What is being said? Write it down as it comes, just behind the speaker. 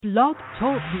Blog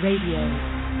Talk Radio.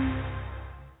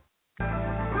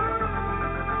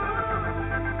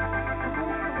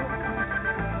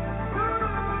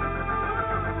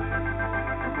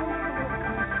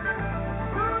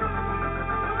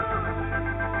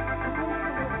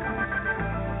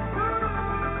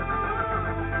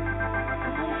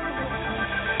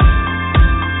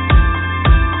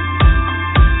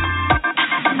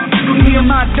 Me and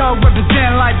my dog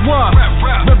represent like what?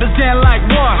 Represent like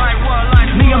what?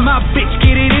 Me and my bitch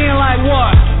get it in like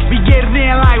what? We get it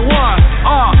in like what?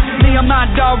 Me and my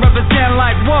dog represent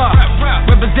like what?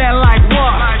 Represent like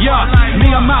what? Yeah. Me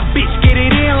and my bitch get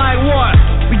it in like what?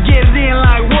 We get it in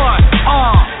like what?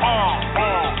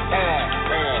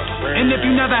 And if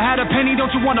you never had a penny,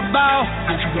 don't you wanna bow?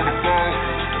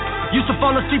 Used to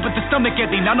fall asleep with the stomach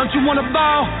empty, now don't you wanna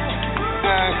bow?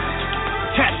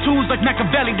 Tattoos like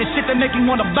Machiavelli, the shit that make you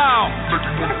wanna bow.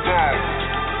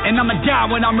 And I'ma die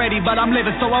when I'm ready, but I'm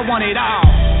living so I want it all.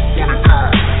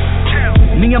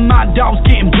 Me and my dogs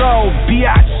getting blowed,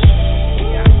 biatch.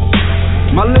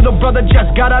 My little brother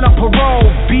just got out of parole,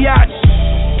 biatch.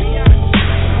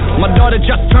 My daughter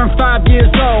just turned 5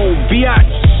 years old, biatch.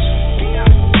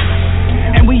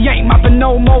 And we ain't mopping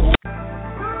no more.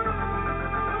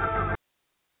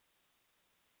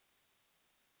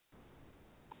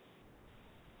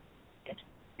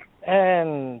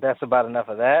 And that's about enough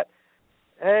of that.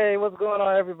 Hey, what's going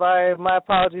on, everybody? My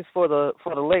apologies for the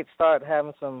late start,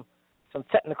 having some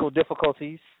technical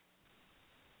difficulties.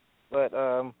 But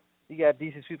you got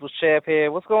Decent People's Champ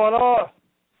here. What's going on?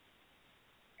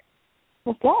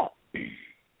 What's up?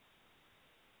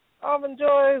 Almond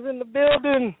Joy is in the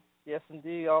building. Yes,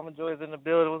 indeed. Almond Joy is in the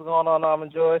building. What's going on,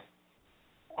 Almond Joy?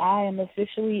 I am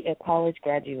officially a college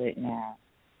graduate now.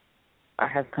 I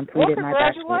have completed my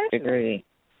bachelor's degree.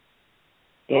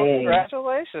 Well,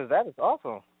 congratulations. That is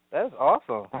awesome. That is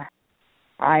awesome.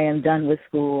 I am done with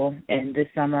school, and this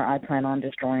summer I plan on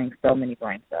destroying so many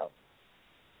brain cells.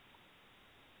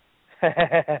 That's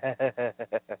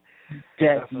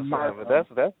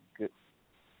good.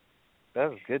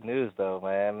 That's good news, though,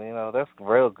 man. You know, that's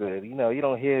real good. You know, you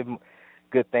don't hear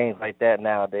good things like that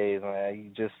nowadays, man. You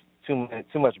just too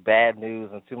much bad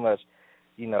news and too much,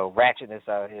 ratchetness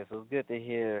out here. So it's good to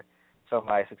hear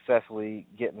somebody successfully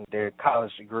getting their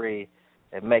college degree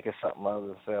and making something of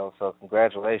themselves. So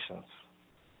congratulations.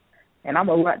 And I'm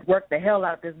going to work the hell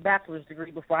out of this bachelor's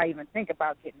degree before I even think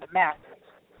about getting a master's.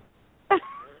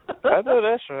 I know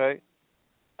that's right.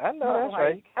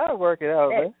 Right. You got to work it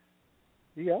out, man.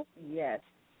 Yeah. Yes.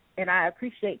 And I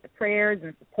appreciate the prayers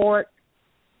and support,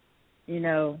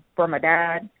 for my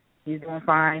dad. He's doing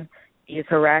fine. He is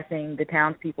harassing the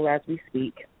townspeople as we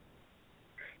speak.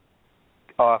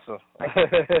 Awesome.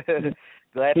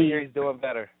 Glad to hear he's doing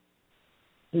better.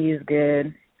 He is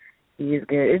good.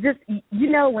 It's just,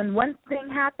 when one thing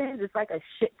happens, it's like a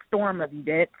shit storm of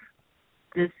events.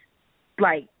 Just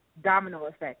like domino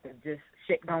effect of just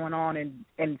shit going on in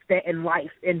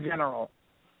life in general.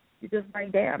 You're just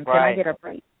like, damn, can I get a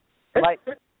break? Like,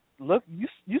 look, you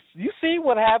see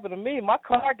what happened to me. My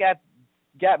car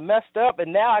got messed up,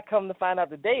 and now I come to find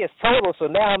out today it's total, so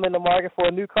now I'm in the market for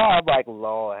a new car. I'm like,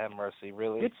 Lord have mercy,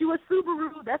 really? Get you a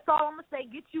Subaru. That's all I'm going to say.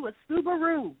 Get you a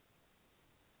Subaru.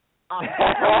 I'm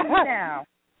telling you now.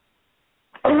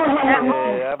 That's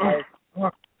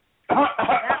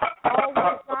all we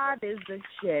find is the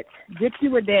shit. Get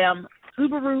you a damn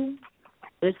Subaru.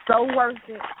 It's so worth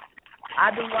it.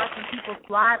 I've been watching people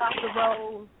slide off the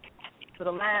road for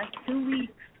the last 2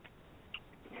 weeks.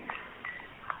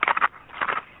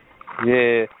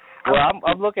 Yeah. Well,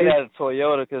 I'm looking at a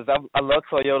Toyota because I love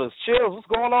Toyotas. Chills, what's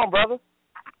going on, brother?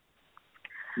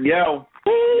 Yo.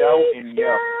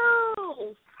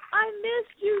 I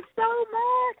missed you so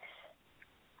much.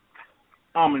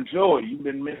 I'm enjoying. You've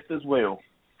been missed as well.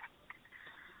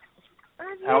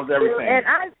 How's everything?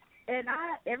 And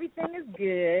everything is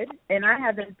good. And I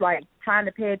have been trying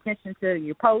to pay attention to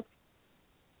your posts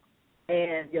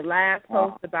and your last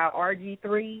post about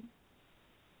RG3.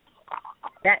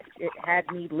 That shit had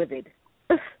me livid.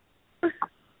 Let's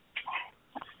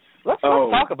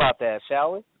talk about that,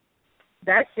 shall we?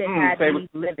 That shit had me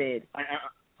livid. I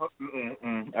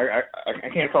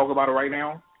can't talk about it right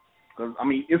now because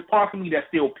it's part of me that's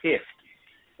still pissed,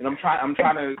 and I'm trying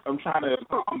to calm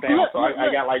down. So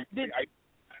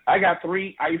I got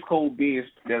 3 ice cold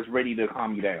beers that's ready to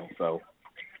calm you down. So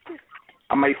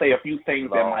I might say a few things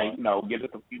that might give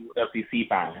us a few FCC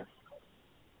fines.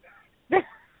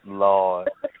 Lord.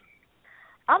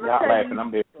 I'm gonna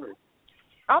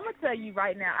tell you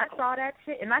right now, I saw that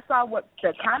shit and I saw what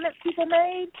the comments people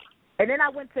made, and then I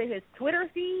went to his Twitter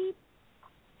feed,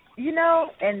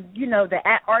 and the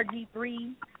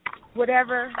 @RG3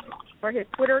 whatever for his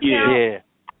Twitter account. Yeah.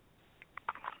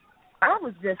 I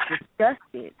was just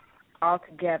disgusted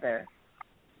altogether.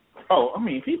 Oh, I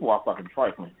mean, people are fucking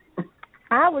trifling.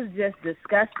 I was just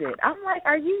disgusted. I'm like,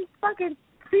 are you fucking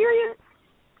serious?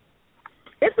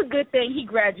 It's a good thing he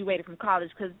graduated from college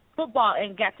because football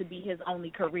ain't got to be his only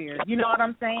career. You know what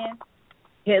I'm saying?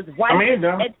 His wife is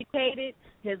educated.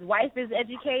 His wife is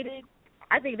educated.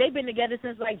 I think they've been together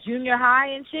since like junior high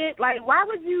and shit. Like, why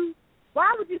would you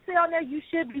say on there you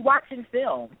should be watching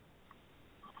film?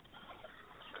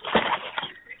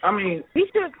 I mean, he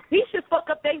should fuck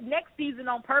up their next season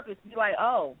on purpose. Be like,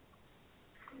 oh,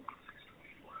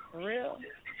 for real?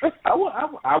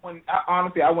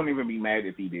 Honestly, I wouldn't even be mad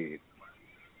if he did.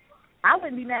 I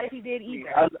wouldn't be mad if he did either.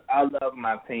 I love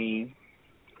my team,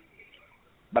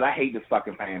 but I hate this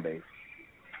fucking fan base.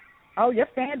 Oh, your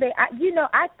fan base.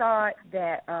 I thought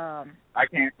that. I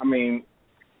can't. I mean,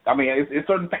 it's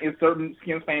certain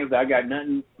Skins fans that I got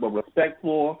nothing but respect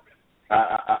for.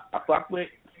 I fuck with.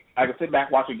 I can sit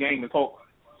back, watch a game, and talk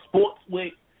sports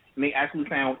with, and they actually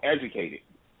sound educated.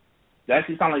 They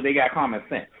actually sound like they got common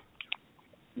sense.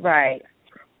 Right.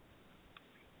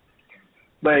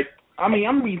 But I mean,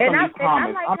 I'm reading some of these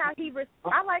comments. I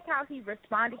like how he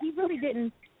responded. He really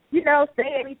didn't,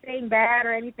 say anything bad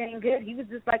or anything good. He was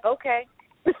just like, okay,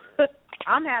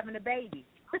 I'm having a baby.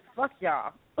 Fuck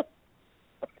y'all.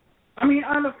 I mean,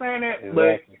 I understand that, exactly.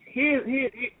 But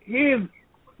here's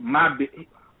my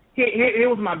here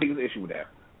was my biggest issue with that.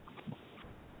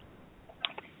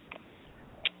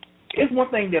 It's one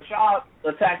thing that y'all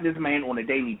attack this man on a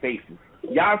daily basis.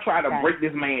 Y'all try to break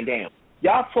this man down.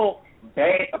 Y'all talk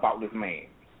bad about this man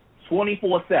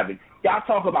 24/7. Y'all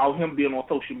talk about him being on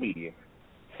social media.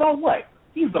 So what?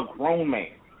 He's a grown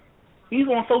man. He's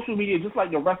on social media just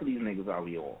like the rest of these niggas out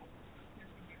here on.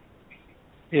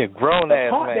 Yeah,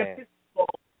 grown-ass man.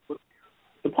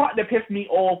 The part that pissed me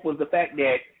off was the fact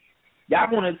that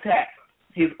y'all want to attack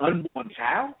his unborn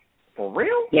child? For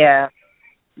real? Yeah.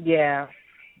 Yeah.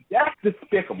 That's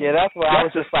despicable. Yeah, that's what I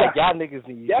was just like, y'all niggas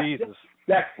need Jesus.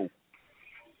 Disrespectful.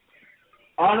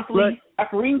 Honestly,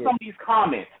 after reading some of these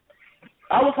comments,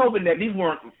 I was hoping that these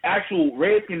weren't actual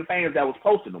Redskin fans that was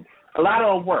posting them. A lot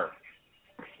of them were.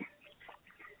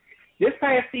 This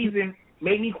past season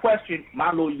made me question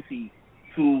my loyalty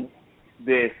to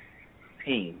this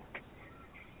team.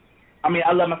 I mean,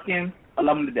 I love my Skins. I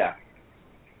love them to death.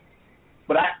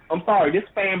 But I'm sorry, this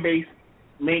fan base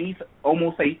made me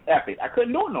almost say F it. I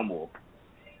couldn't do it no more.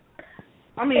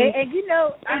 I mean,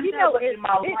 in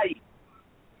my life.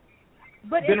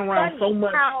 But been it's around so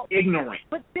much ignorance.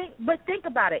 But think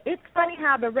about it. It's funny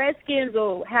how the Redskins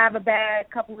will have a bad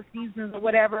couple of seasons or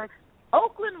whatever.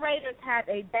 Oakland Raiders have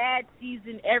a bad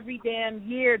season every damn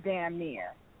year, damn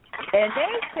near. And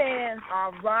they fans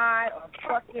are ride or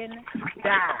fucking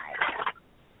die.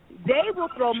 They will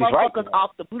throw motherfuckers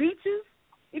off the bleachers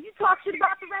if you talk shit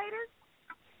about the Raiders.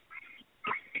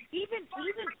 Even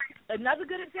another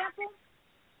good example,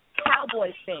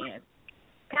 Cowboys fans.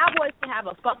 Cowboys can have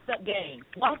a fucked up game,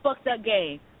 one fucked up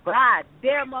game, but I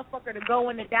dare motherfucker to go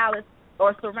into Dallas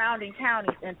or surrounding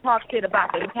counties and talk shit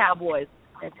about the Cowboys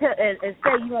and say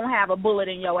you won't have a bullet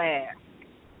in your ass.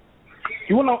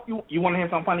 You want to hear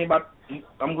something funny about?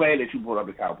 I'm glad that you brought up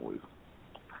the Cowboys.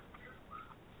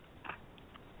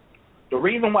 The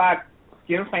reason why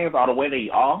Skins fans are the way they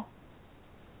are,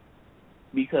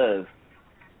 because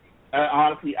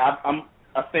honestly, I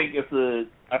think it's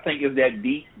that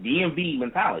DMV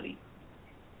mentality.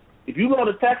 If you go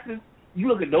to Texas, you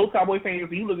look at those Cowboy fans,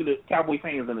 and you look at the Cowboy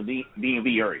fans in the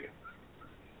DMV area.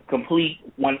 Complete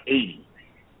 180.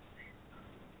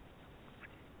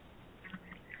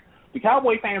 The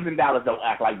Cowboy fans in Dallas don't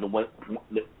act like the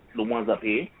ones up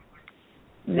here.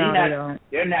 No, they don't.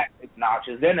 They're not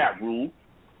obnoxious. They're not rude.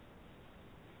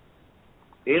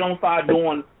 They don't start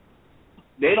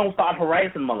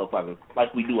harassing motherfuckers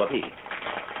like we do up here.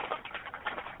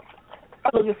 I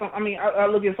look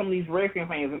at some of these Redskin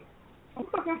fans and I'm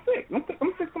fucking sick.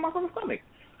 I'm sick to my fucking stomach.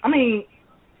 I mean,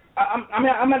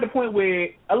 I'm at the point where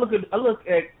I look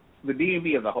at the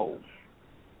DMV as a whole.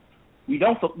 We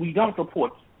don't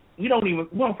support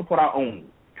our own.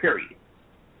 Period.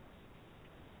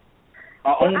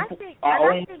 I think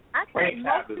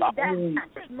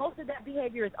most of that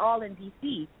behavior is all in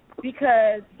DC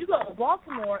because you go to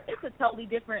Baltimore, it's a totally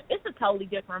different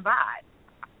vibe.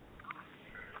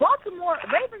 Baltimore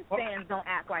Ravens fans don't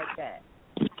act like that.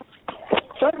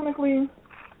 Technically,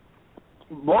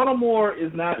 Baltimore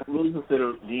is not really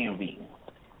considered DMV.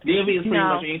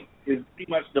 DMV is pretty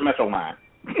much the Metro line.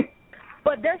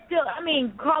 But they're still,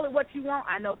 call it what you want.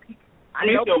 I know I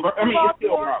know it's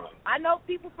still Maryland. I know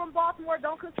people from Baltimore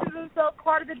don't consider themselves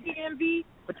part of the DMV,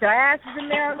 but your ass is in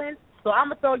Maryland, so I'm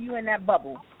gonna throw you in that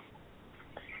bubble.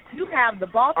 You have the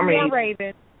Baltimore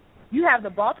Ravens. You have the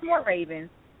Baltimore Ravens,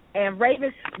 and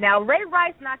Ravens. Now Ray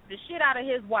Rice knocked the shit out of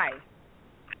his wife.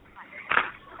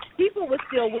 People were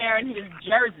still wearing his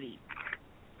jersey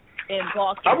in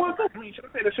Boston. I was so pleased. I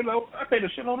paid a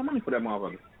shitload of money for that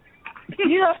motherfucker.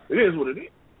 Yeah, it is what it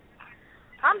is.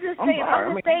 I'm just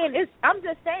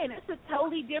saying it's a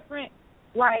totally different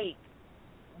OJ.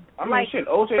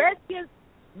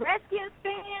 Redskins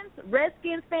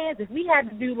fans, if we had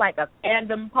to do like a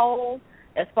fandom poll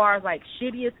as far as like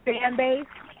shittiest fan base,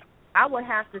 I would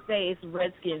have to say it's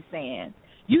Redskins fans.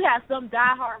 You have some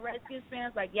diehard Redskins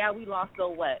fans like, yeah, we lost, so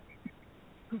what?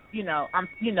 Hail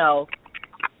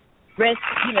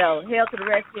to the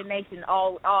Redskin Nation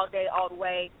all day, all the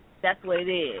way. That's what it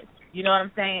is. You know what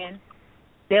I'm saying?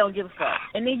 They don't give a fuck.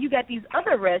 And then you got these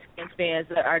other Redskins fans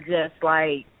that are just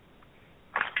like,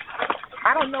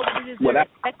 I don't know what it is they're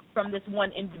expecting from this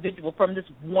one individual, from this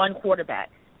one quarterback.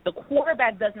 The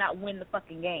quarterback does not win the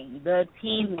fucking game. The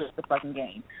team wins the fucking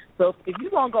game. So if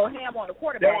you're going to go ham on the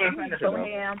quarterback, you need to go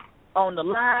ham on the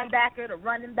linebacker, the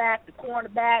running back, the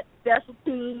cornerback, special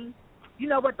teams. You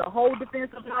know what? The whole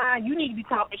defensive line. You need to be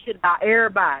talking shit about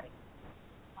everybody.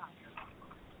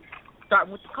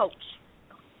 Starting with the coach.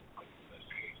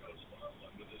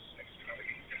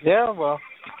 Yeah, well.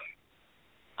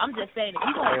 I'm just saying, if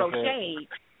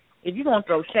you're going to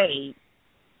throw shade,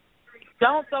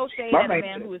 don't throw shade at a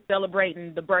man who is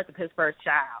celebrating the birth of his first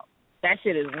child. That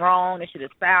shit is wrong. That shit is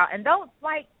foul. And don't,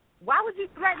 why would you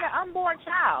threaten an unborn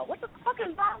child? What the fuck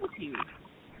is wrong with you?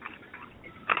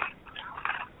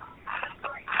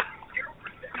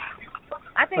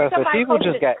 I think people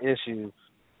just got issues.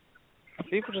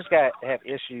 People just have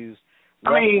issues.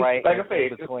 Right, like I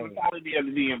said, it's the quality of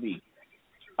the DMV.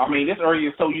 I mean, this area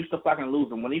is so used to fucking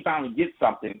losing. When they finally get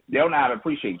something, they don't know how to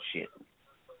appreciate shit.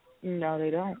 No, they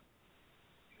don't.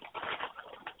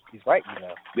 He's right,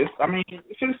 This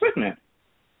shit is sick, man.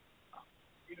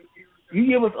 We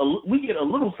get a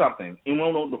little something, and we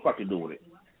don't know what the fuck to do with it.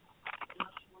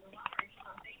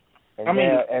 And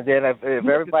then if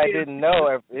everybody didn't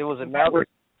know, it was announced.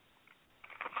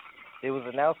 It was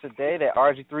announced today that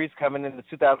RG3 is coming into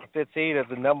 2015 as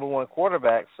the number one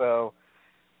quarterback. So,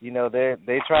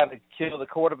 they trying to kill the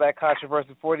quarterback controversy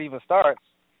before it even starts.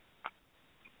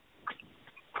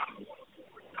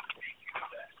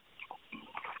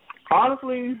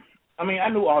 Honestly, I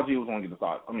knew RG was going to get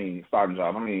the starting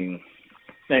job.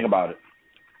 Think about it.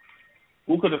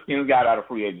 Who could the Skins got out of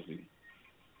free agency?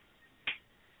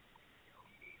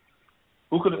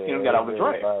 Who could the Skins got out of the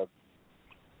draft?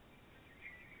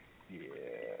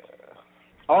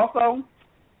 Also,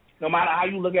 no matter how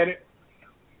you look at it,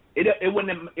 it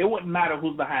wouldn't matter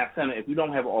who's behind center if you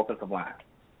don't have an offensive line.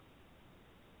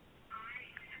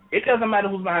 It doesn't matter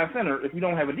who's behind center if you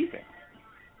don't have a defense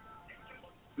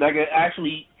that can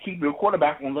actually keep your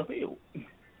quarterback on the field.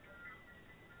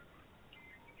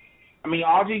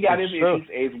 RG got his issues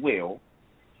as well.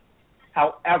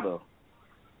 However,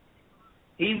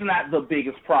 he's not the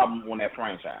biggest problem on that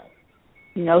franchise.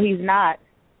 No, he's not.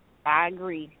 I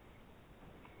agree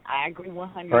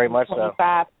 125%. Very much so.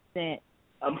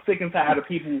 I'm sick and tired of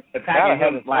people attacking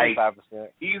him like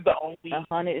he's the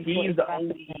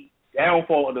only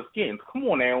downfall of the Skins. Come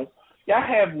on now. Y'all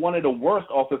have one of the worst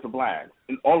offensive lines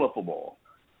in all of football,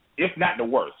 if not the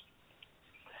worst.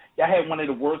 Y'all have one of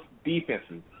the worst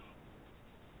defenses.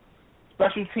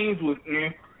 Special teams was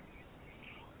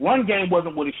one game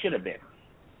wasn't what it should have been.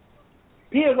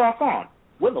 Pierre Garçon,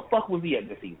 where the fuck was he at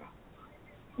this season?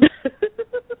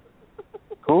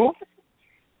 Who?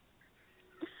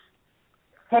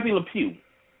 Pepe Le Pew.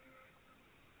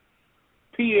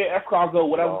 Pierre Escargot,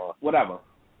 whatever.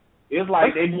 It's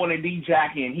like they wanted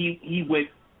D-Jack and he went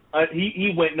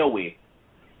nowhere.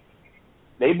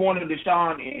 They wanted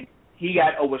Deshaun and he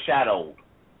got overshadowed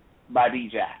by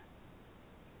D-Jack.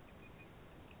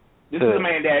 This is a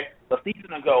man that a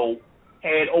season ago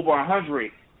had over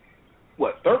 100,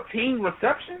 13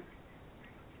 receptions?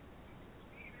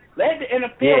 Led the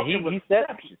NFL in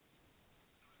receptions.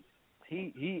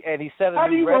 He set a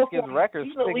new Redskins record,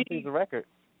 season record.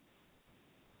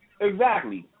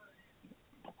 Exactly.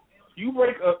 You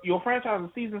break your franchise's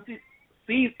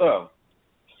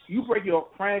you break your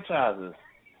franchise's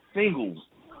single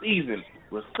season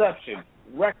reception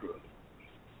record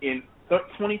in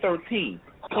 2013,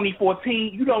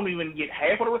 2014. You don't even get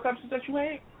half of the receptions that you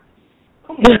had.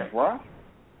 Come on, bro.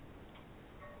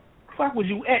 Fuck was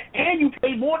you at? And you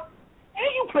played more.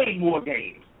 And you played more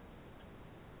games.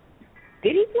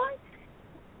 Did he play?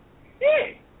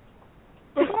 Yeah.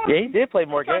 Yeah, he did play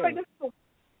more games.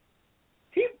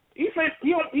 He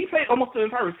played almost the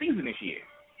entire season this year.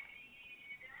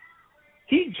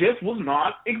 He just was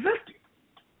not existing.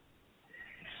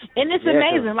 And it's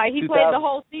amazing. Like, he played the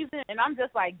whole season, and I'm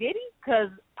just like, did he? Because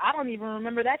I don't even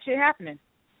remember that shit happening.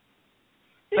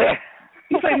 Yeah.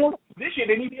 He played more this year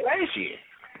than he did last year.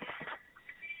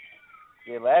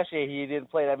 Yeah, last year he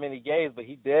didn't play that many games, but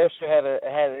he damn sure had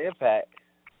an impact.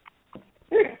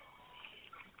 Yeah.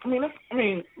 I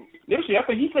mean, this year I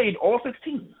think he played all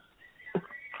 16.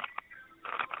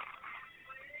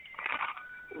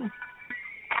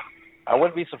 I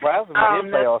wouldn't be surprised if he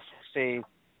did play all 16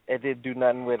 and didn't do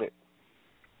nothing with it.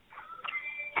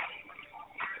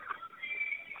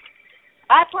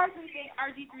 I personally think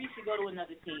RG3 should go to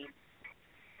another team.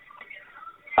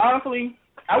 Honestly,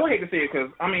 I would hate to say it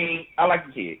because, I mean, I like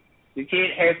the kid. The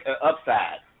kid has an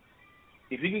upside.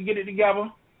 If he could get it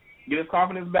together, get his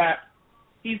confidence back,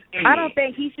 he's in. I don't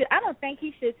think he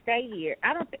should stay here.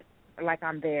 I don't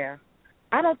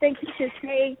think he should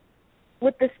stay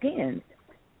with the Skins.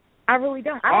 I really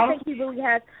don't. I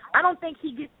don't think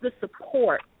he gets the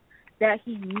support that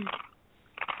he needs.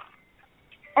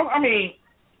 I mean,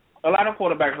 a lot of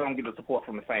quarterbacks don't get the support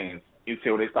from the fans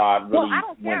until they start really winning. Well, I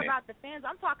don't care about the fans.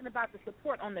 I'm talking about the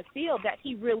support on the field that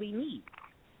he really needs.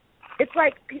 It's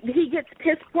like he gets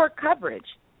piss poor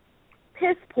coverage.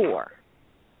 Piss poor.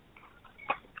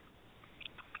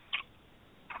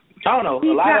 I don't know.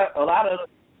 A lot of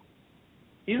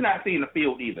he's not seeing the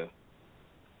field either.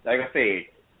 Like I said,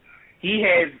 he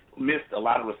has missed a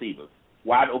lot of receivers,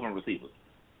 wide open receivers.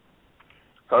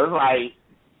 So it's like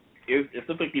it's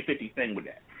a 50-50 thing with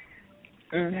that.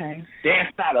 Okay. Dan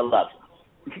Snyder loves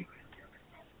him.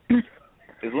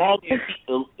 as long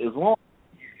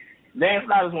Dan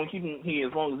Snyder's gonna keep him here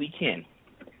as long as he can.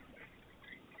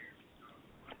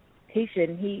 He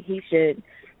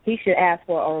should ask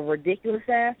for a ridiculous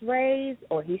ass raise,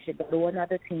 or he should go to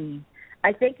another team.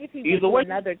 I think if he went to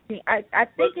another team,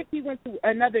 if he went to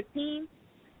another team,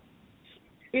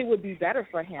 it would be better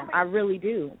for him. I really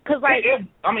do. Cause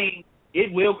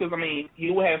it will, because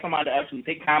he will have somebody to actually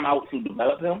take time out to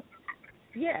develop him.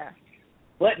 Yeah.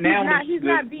 But now he's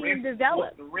not being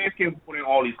developed. The Redskins put in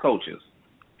all these coaches.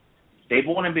 They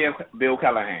brought in Bill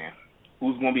Callahan,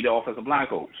 who's going to be the offensive line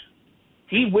coach.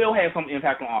 He will have some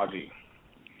impact on RG.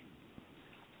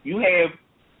 You have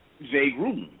Jay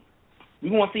Gruden. We're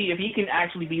going to see if he can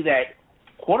actually be that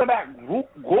quarterback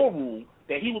guru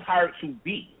that he was hired to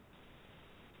be.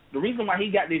 The reason why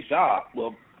he got this job,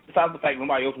 well, besides the fact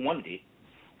nobody else wanted it,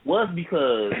 was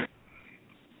because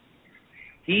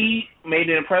he made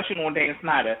an impression on Dan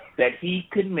Snyder that he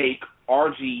could make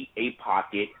RG a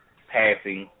pocket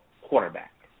passing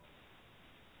quarterback.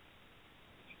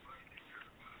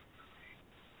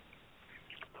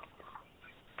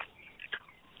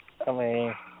 I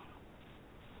mean,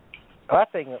 my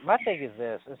thing is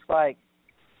this: it's like,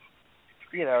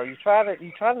 you're trying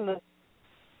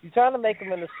to make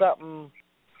him into something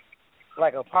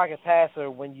like a pocket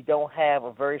passer when you don't have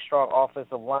a very strong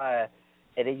offensive line,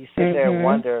 and then you sit there and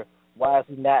wonder why is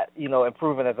he not,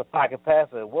 improving as a pocket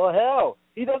passer? Well, hell,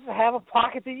 he doesn't have a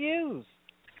pocket to use.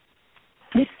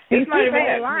 It's not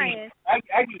even lying.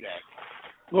 I do that.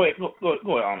 Go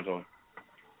ahead, Armstrong.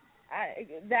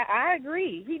 I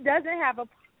agree. He doesn't have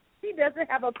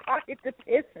a pocket to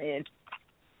piss in.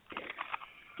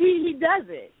 He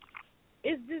doesn't.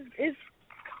 It's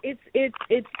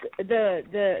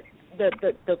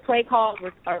the play calls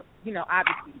are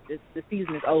obviously the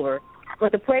season is over,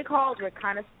 but the play calls were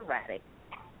kind of sporadic.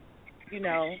 He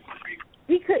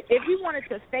could, if he wanted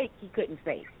to fake, he couldn't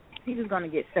fake. He was going to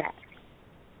get sacked.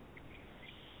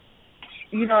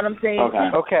 You know what I'm saying?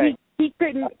 Okay. He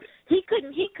couldn't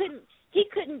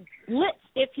blitz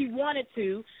if he wanted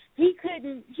to. He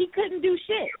couldn't do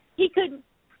shit. He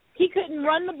couldn't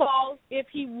run the ball if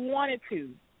he wanted to.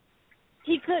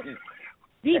 He couldn't.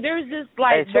 There's this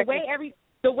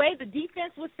the way the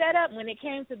defense was set up when it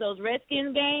came to those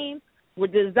Redskins games were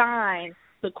designed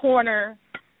to corner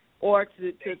or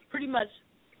to pretty much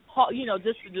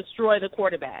just to destroy the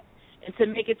quarterback and to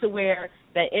make it to where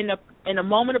that in a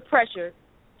moment of pressure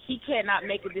he cannot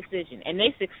make a decision, and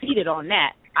they succeeded on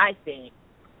that, I think.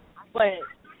 But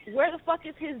where the fuck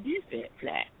is his defense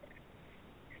at?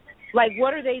 Like,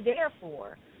 what are they there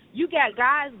for? You got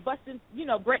guys busting,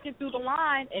 breaking through the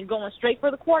line and going straight for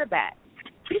the quarterback.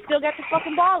 He still got the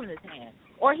fucking ball in his hand,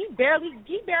 or he barely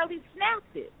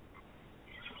snapped it.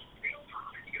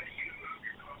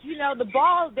 The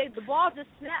ball just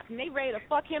snapped and they ready to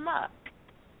fuck him up.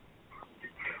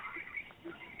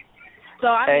 So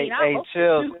I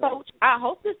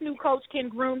hope this new coach can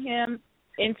groom him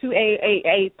into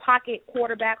a pocket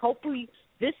quarterback. Hopefully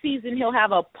this season he'll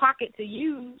have a pocket to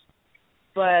use.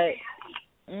 But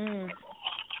Hey,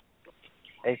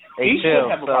 he chill. should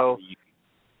have a So pocket to use.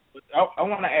 I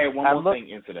want to add one more thing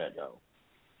into that though.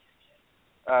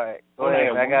 all right, go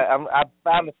ahead. I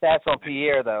found the stats on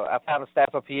Pierre though. I found the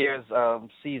stats on Pierre's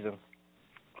season.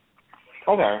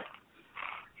 Okay.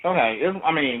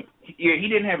 I mean, yeah, he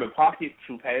didn't have a pocket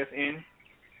to pass in,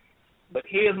 but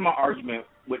here's my argument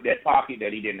with that pocket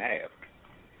that he didn't have.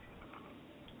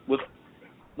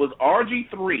 Was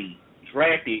RG3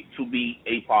 drafted to be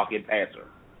a pocket passer?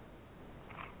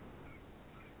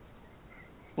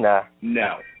 Nah.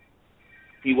 No,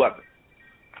 he wasn't.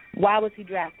 why was he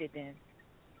drafted then?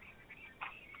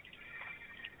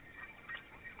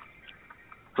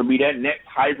 To be that next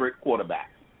hybrid quarterback.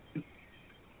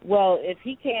 Well, if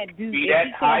he can't do,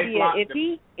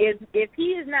 if he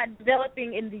is not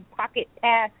developing in the pocket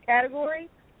pass category,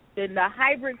 then the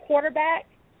hybrid quarterback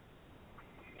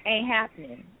ain't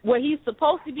happening. What he's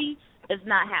supposed to be is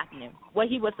not happening. What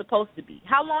he was supposed to be.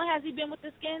 How long has he been with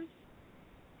the Skins?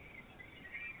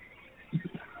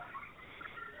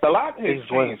 A lot has He's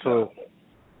going into his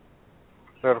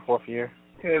third or fourth year.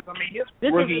 Because, I mean, his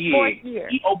This rookie is his fourth year.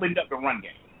 he opened up the run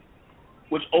game,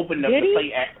 which opened up the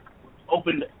play act.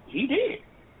 He did.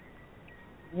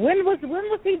 When was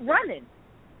he running?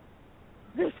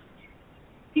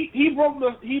 He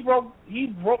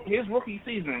broke his rookie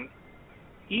season.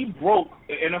 He broke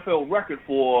the NFL record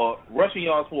for rushing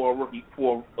yards for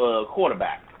a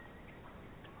quarterback.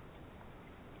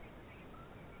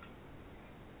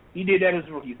 He did that his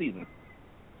rookie season.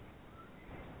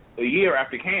 A year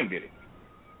after Cam did it.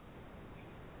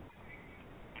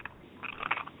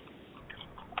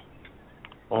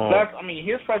 Plus, I mean,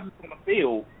 his presence on the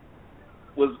field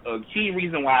was a key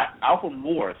reason why Alfred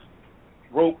Morris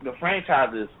broke the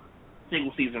franchise's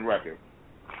single-season record.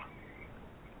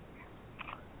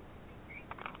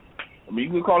 I mean,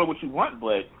 you can call it what you want,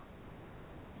 but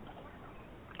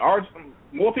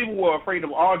more people were afraid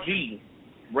of RG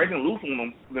breaking loose on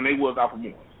them than they was Alfred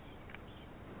Morris.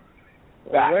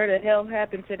 Well, where the hell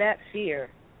happened to that fear?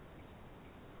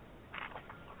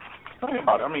 Think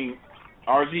about it. I mean,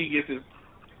 RG gets his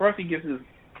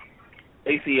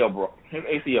ACL broke. His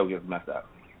ACL gets messed up.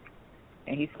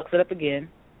 And he fucks it up again.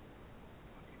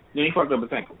 Then he fucked up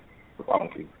his ankle. The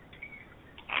following season.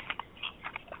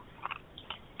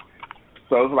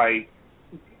 So it's like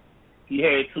he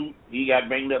got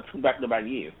banged up 2 back-to-back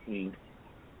years.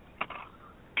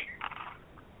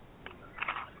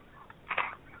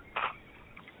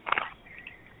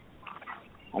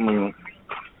 I mean,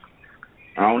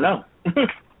 I don't know.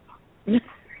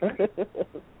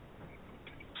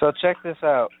 So check this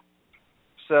out.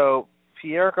 So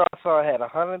Pierre Garçon had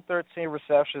 113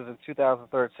 receptions in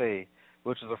 2013,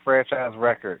 which is a franchise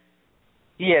record.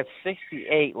 He had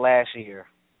 68 last year.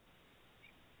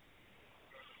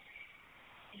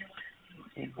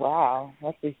 Wow,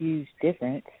 that's a huge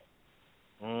difference.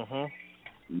 Mhm.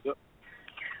 Yep.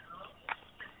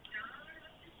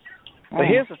 But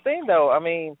here's the thing, though. I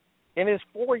mean, in his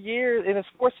 4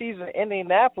 seasons in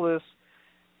Indianapolis,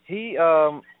 he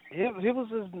was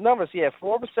his numbers. He had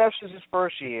 4 receptions his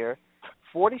first year,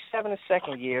 47 his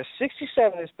second year,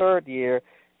 67 his third year.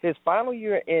 His final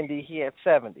year at Indy, he had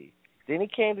 70. Then he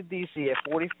came to DC at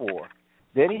 44.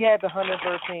 Then he had the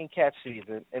 113 catch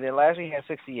season, and then last year he had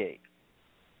 68.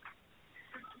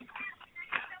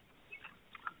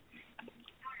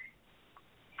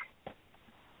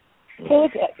 So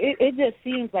it just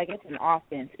seems like it's an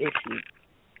offense issue.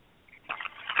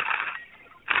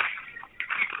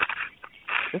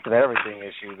 It's an everything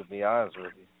issue, to be honest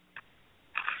with you.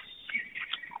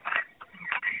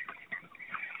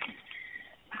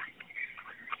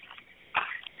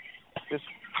 It's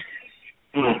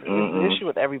an issue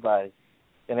with everybody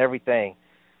and everything.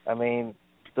 I mean,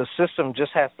 the system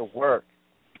just has to work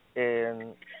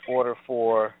in order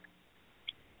for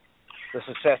the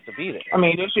success to be there. I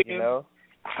mean, this year, you know?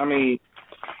 I mean,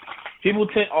 people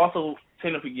also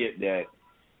tend to forget that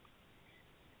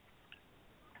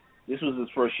this was his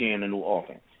first year in the new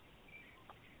offense.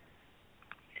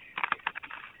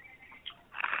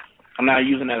 I'm not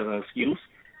using that as an excuse,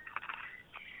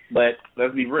 but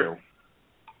let's be real.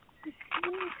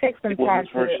 Take some time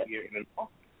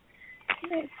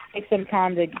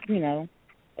to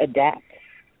adapt.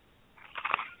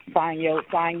 Find your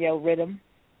rhythm.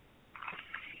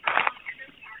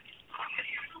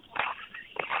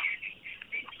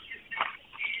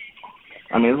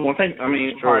 I mean, it's gonna take. I mean,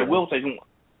 it probably will take him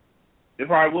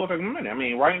a minute. I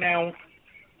mean, right now,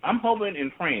 I'm hoping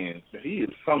and praying that he is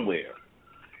somewhere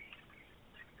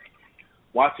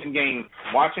watching games,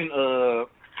 watching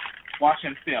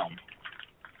film,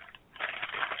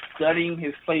 studying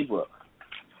his playbook,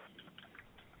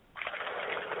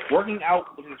 working out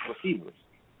with his receivers.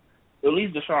 At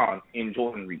least Deshaun and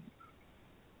Jordan Reed.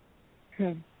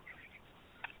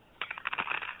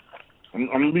 I'm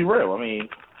gonna be real. I mean,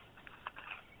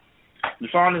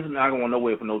 Deshaun is not going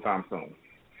nowhere for no time soon.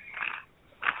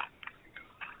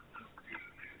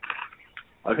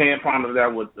 I can't promise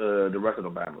that with the rest of the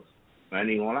Bama's. I ain't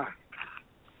even gonna lie.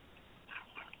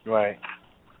 Right.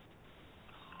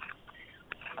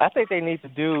 I think they need to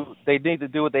do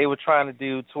what they were trying to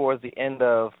do towards the end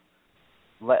of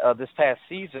this past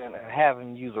season and have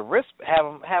him use a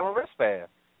wristband.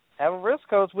 Have a wrist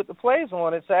coach with the plays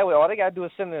on it. So that way, all they got to do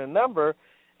is send in a number,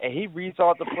 and he reads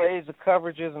all the plays, the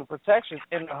coverages, and protections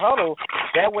in the huddle.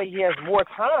 That way, he has more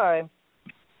time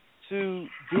to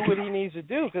do what he needs to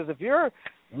do. Because if you're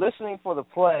listening for the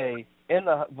play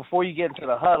before you get into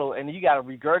the huddle, and you got to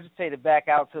regurgitate it back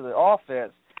out to the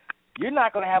offense, you're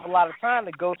not going to have a lot of time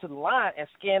to go to the line and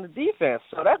scan the defense.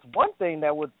 So that's one thing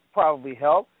that would probably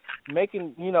help,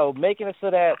 making it so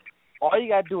that all you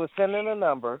got to do is send in a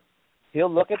number.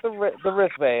 He'll look at the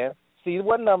wristband, see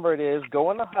what number it is,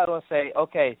 go in the huddle and say,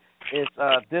 okay, it's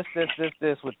this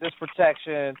with this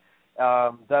protection,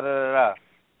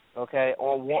 okay,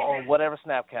 on whatever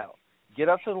snap count. Get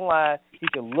up to the line. He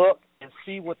can look and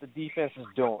see what the defense is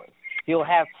doing. He'll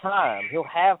have time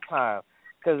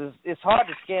because it's hard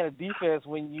to scan a defense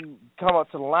when you come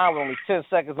up to the line with only 10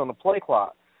 seconds on the play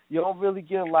clock. You don't really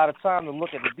get a lot of time to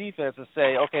look at the defense and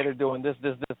say, okay, they're doing this,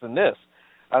 and this.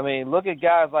 I mean, look at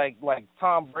guys like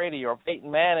Tom Brady or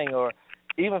Peyton Manning or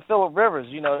even Phillip Rivers.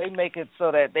 They make it so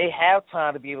that they have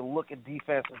time to be able to look at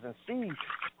defenses and see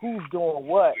who's doing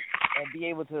what and be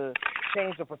able to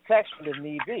change the protection if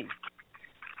need be.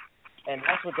 And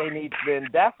that's what they need. Then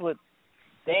that's what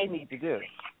they need to do,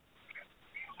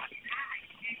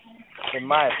 in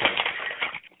my opinion.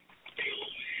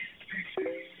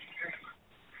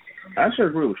 I should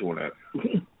agree with you on that.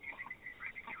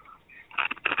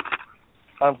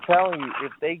 I'm telling you,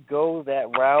 if they go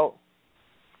that route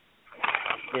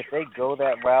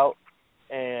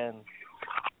and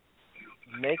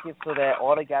make it so that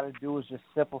all they got to do is just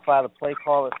simplify the play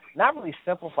call, not really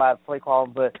simplify the play call,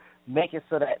 but make it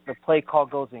so that the play call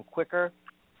goes in quicker,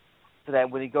 so that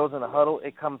when he goes in the huddle,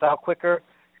 it comes out quicker.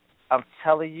 I'm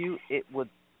telling you, it would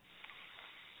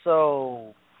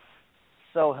so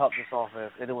help this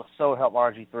offense, and it would so help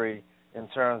RG3 in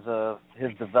terms of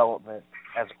his development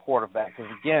as a quarterback.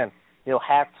 Because, again, he'll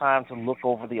have time to look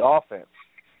over the offense.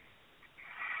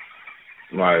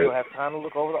 Right. He'll have time to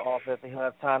look over the offense, and he'll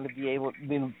have time to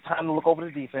look over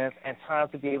the defense and time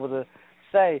to be able to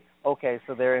say, okay,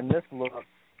 so they're in this look,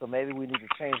 so maybe we need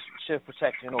to shift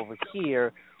protection over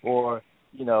here or,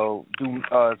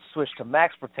 switch to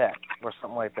max protect or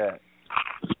something like that.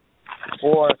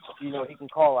 Or, he can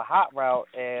call a hot route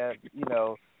and,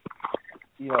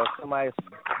 somebody's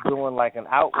doing like an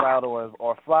out route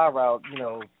or fly route,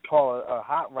 call a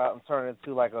hot route and turn it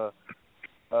into like a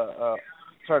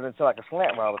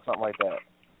slant route or something like that.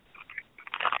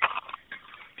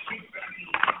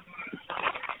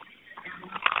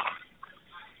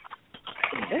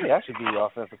 Maybe I should be the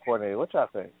offensive coordinator. What y'all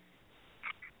think?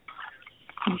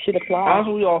 You should apply.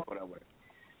 Honestly, we all feel that way.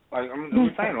 Like I'm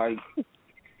just saying, like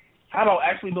how about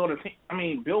actually build a team? I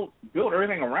mean, build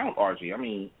everything around RG. I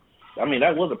mean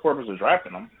that was the purpose of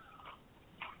drafting him.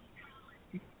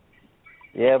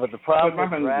 Yeah, but the problem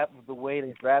with the way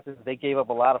they drafted, they gave up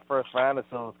a lot of first rounders,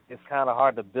 so it's kind of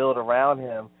hard to build around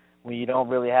him when you don't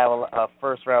really have a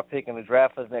first round pick in the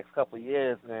draft for the next couple of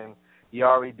years, and you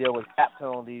already deal with cap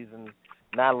penalties and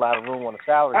not a lot of room on the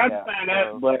salary cap. I understand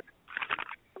that,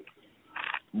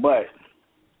 but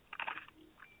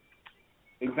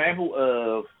example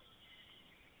of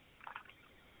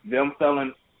them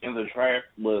selling in the draft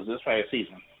was this past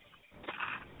season.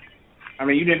 I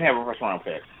mean, you didn't have a first round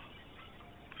pick,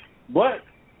 but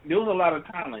there was a lot of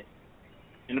talent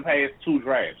in the past two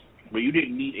drafts where you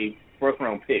didn't need a first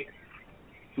round pick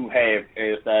to have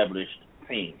an established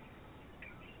team.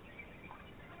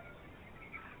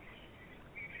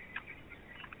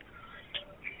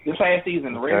 This past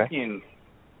season, the Redskins,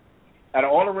 out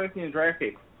of all the Redskins draft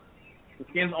picks, the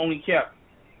Skins only kept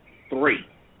three.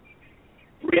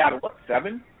 3 out of what,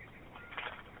 7?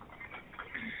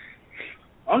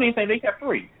 I don't even think they kept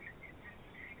 3.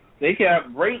 They kept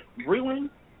Breland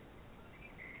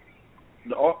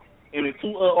and the 2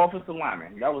 offensive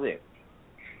linemen. That was it.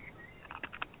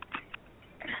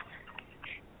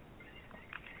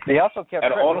 They also kept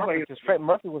Trent Murphy because Trent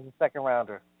Murphy was a second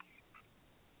rounder.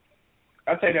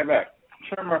 I take that back.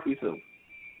 Trent Murphy too.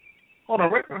 Hold on,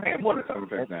 Rick had more than 7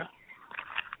 touchdowns.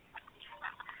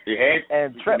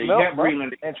 And Trent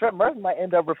Murphy might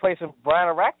end up replacing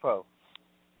Brian Arakpo.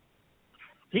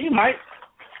 He might.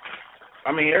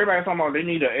 I mean, everybody's talking about they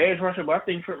need an edge rusher, but I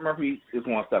think Trent Murphy is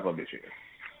one step up this year.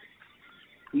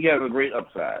 He has a great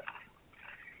upside.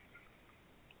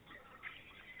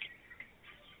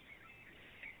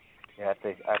 Yeah, I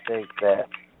think that,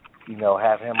 you know,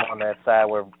 have him on that side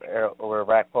where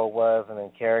Arakpo was, and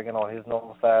then Kerrigan on his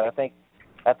normal side.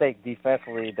 I think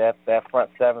defensively that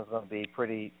front seven is going to be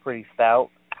pretty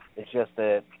stout. It's just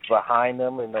that behind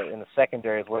them in the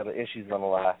secondary is where the issue's going to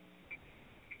lie.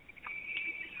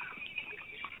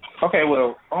 Okay,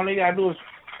 well, all they gotta do is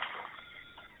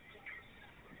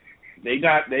they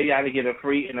got to get a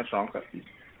free and a strong safety.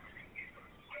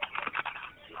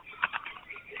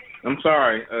 I'm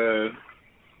sorry,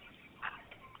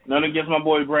 none against my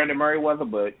boy Brandon Merriweather,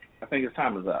 but I think his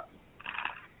time is up.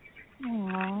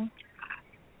 Aww.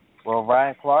 Well,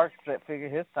 Ryan Clark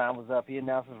figured his time was up. He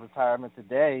announced his retirement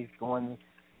today. He's going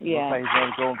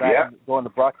to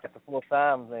broadcast the full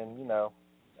times, and you know,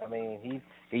 I mean,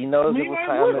 he knows it was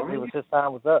time. It was his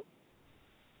time was up.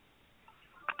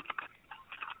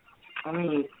 I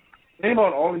mean, think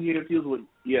about all the years he was with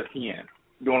ESPN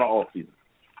during the off season.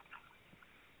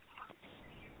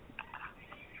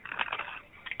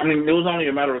 I mean, it was only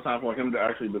a matter of time for him to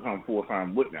actually become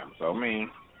full-time with them. So, I mean,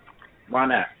 why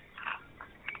not?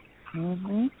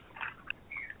 Mhm.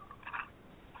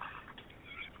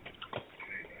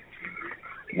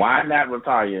 Why not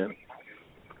retire?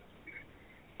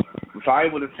 Retire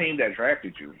with a team that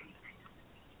drafted you.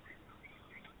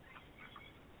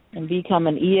 And become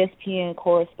an ESPN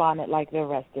correspondent like the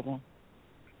rest of them.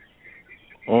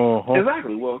 Uh-huh.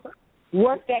 Exactly. Well,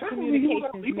 work that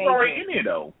communications he was major. already in there,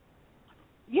 though.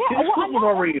 Yeah, His foot was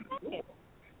already in there.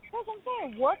 That's what I'm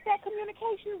saying. Work that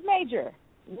communications major.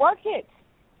 Work it.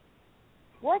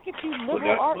 Work it, you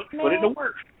liberal arts man. Put it to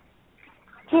work.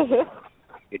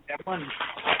 Get that money.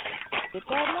 Get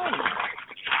that money.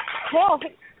 Hell,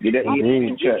 Get that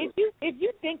if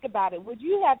you think about it, would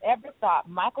you have ever thought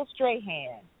Michael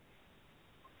Strahan?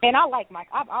 And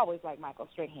I've always liked Michael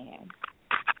Strahan.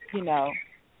 You know,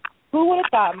 who would have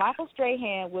thought Michael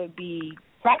Strahan would be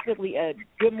practically a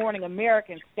Good Morning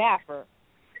American staffer,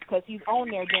 because he's on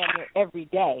there damn near every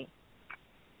day.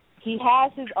 He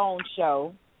has his own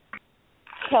show,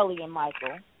 Kelly and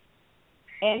Michael,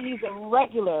 and he's a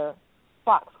regular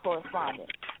Fox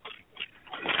correspondent.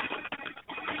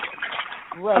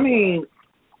 Regular. I mean,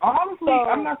 honestly,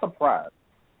 I'm not surprised.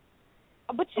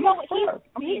 But you know what?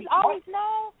 He's always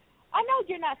known. I know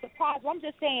you're not surprised, but I'm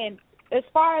just saying, as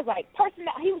far as like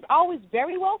personality, he was always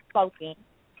very well spoken.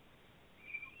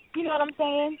 You know what I'm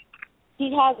saying?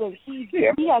 He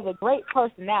has a great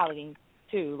personality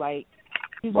too. Like,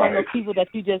 he's one of those people that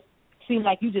you just seem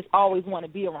like you just always want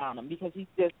to be around him, because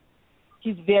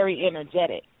he's very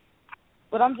energetic.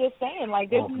 But I'm just saying, like,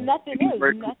 there's nothing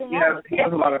wrong with him. He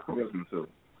has a lot of charisma too.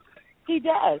 He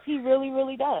does. He really,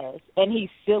 really does. And he's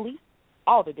silly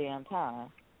all the damn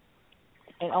time.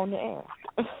 And on the air.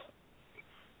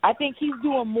 I think he's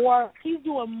doing more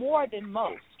than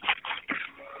most.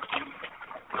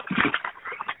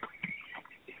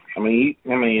 I mean,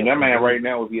 that man right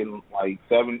now is getting like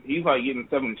 7. He's like getting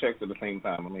 7 checks at the same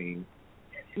time. I mean,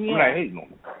 I'm not hating on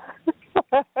him.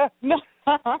 No.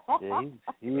 Yeah,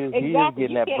 he is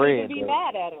getting that bread. You can't even be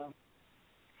mad at him.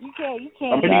 You can't.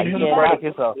 I mean, you can't knock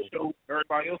yourself. Show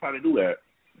everybody else how to do that.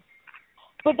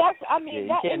 But that's, I mean,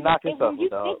 you can't knock yourself.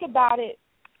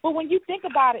 When you think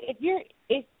about it,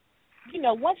 if you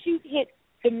know, once you hit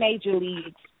the major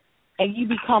leagues and you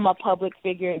become a public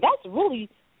figure, that's really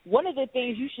one of the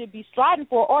things you should be striving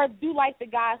for, or do like the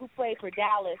guy who played for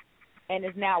Dallas and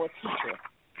is now a teacher.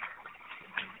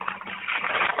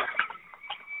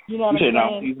 You know what I'm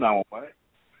saying? He's now what?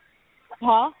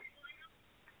 Huh?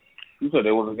 You said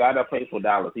there was a guy that played for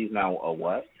Dallas. He's now a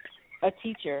what? A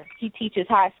teacher. He teaches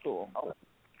high school.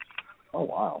 Oh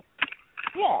wow.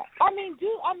 Yeah. I mean,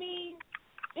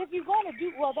 if you're going to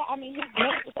do, well, I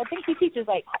think he teaches,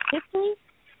 like, history.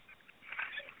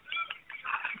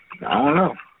 I don't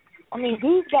know. I mean,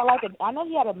 dude's got, like, I know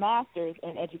he had a master's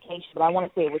in education, but I want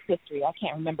to say it was history. I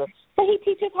can't remember. But he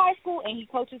teaches high school, and he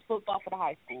coaches football for the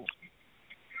high school.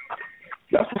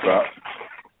 That's what's up.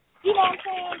 You know what I'm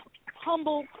saying?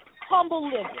 Humble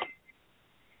living.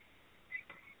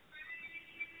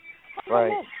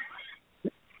 Right.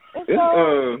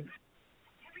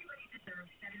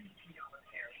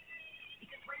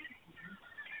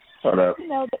 Hold up. You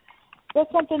know,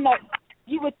 that's something that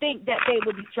you would think that they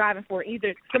would be striving for,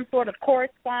 either some sort of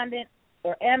correspondent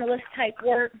or analyst type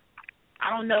work. I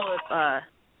don't know if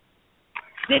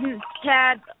Didn't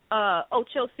Chad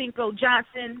Ocho Cinco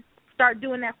Johnson start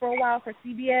doing that for a while for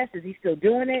CBS? Is he still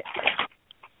doing it?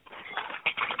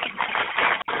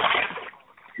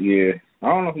 Yeah, I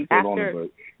don't know if he's still on it, but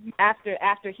after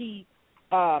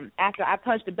I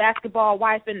punched a basketball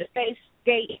wife in the face,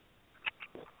 skate,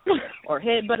 or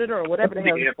headbutted her, or whatever the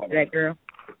hell that girl.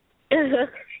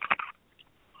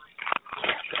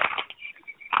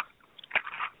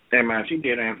 Hey man, she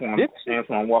did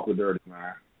Antoine Walker dirty,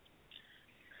 man.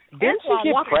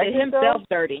 Antoine Walker did himself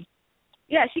dirty.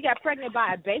 Yeah, she got pregnant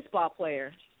by a baseball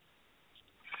player.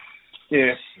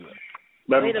 Yeah,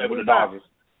 let him play with the Dodgers.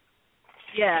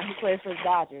 Yeah, he plays for the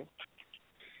Dodgers.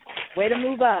 Way to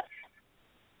move up.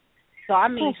 So, I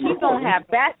mean, she's going to have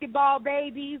basketball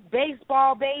babies,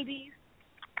 baseball babies.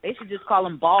 They should just call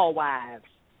them ball wives.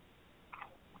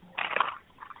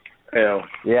 Hell.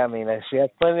 Yeah, I mean, she has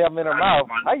plenty of them in her mouth.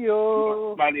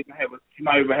 Hi-yo. She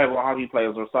might even have a hockey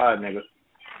player as her side nigga.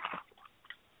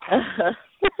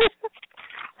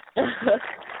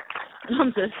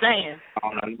 I'm just saying. I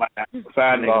don't know. You might not,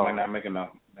 side nigga might not make enough.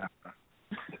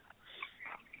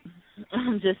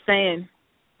 I'm just saying,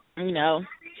 you know.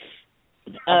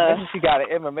 She got an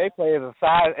MMA player as a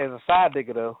side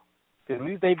nigga though. At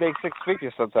least they make six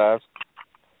figures sometimes.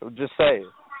 I'm just saying.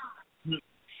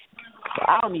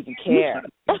 I don't even care.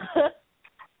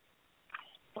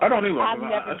 I don't even. I've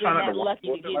never been that lucky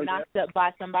to get knocked up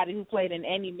by somebody who played in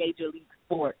any major league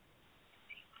sport.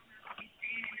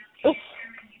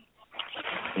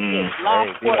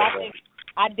 Last sport I think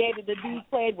I dated the dude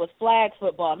played was flag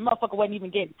football. The motherfucker wasn't even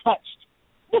getting touched.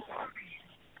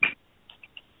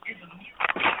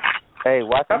 Hey,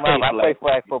 watch him out. I play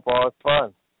flag football. It's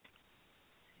fun.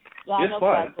 Yeah, I know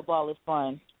flag football is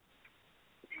fun.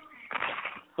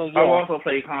 So, yeah. I also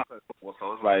play contact football,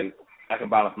 so it's like I can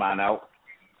balance mine out.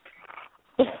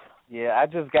 Yeah, I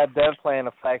just got done playing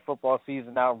a flag football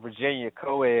season out in Virginia,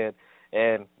 co-ed,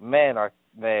 and our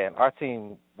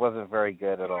team wasn't very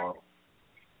good at all.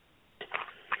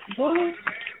 Really?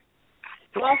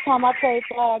 Last time I played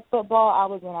flag football, I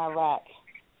was in Iraq.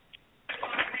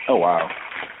 Oh, wow.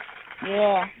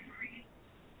 Yeah.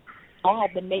 I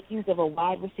had the makings of a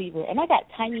wide receiver, and I got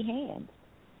tiny hands.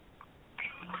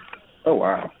 Oh,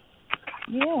 wow.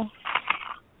 Yeah.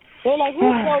 They're like, who's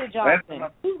going to Johnson?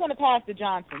 Who's going to pass to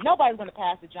Johnson? Nobody's going to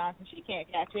pass to Johnson. She can't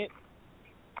catch it.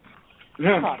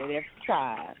 Caught it every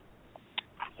time.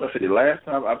 Let's see, the last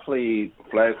time I played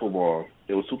flag football,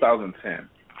 it was 2010.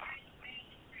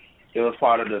 It was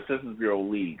part of the Citizens Bureau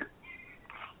League.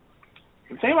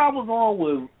 The team I was on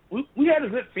was, we had a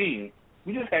good team.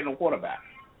 We just had no quarterback.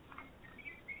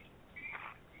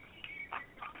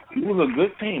 It was a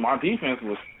good team. Our defense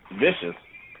was vicious.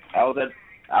 I was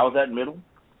at middle.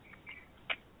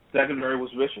 Secondary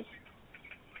was vicious.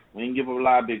 We didn't give up a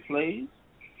lot of big plays.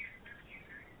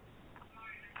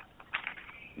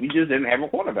 We just didn't have a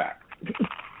quarterback.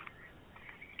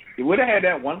 If we'd have had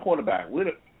that one quarterback, we'd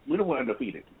have went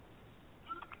undefeated.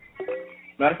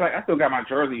 Matter of fact, I still got my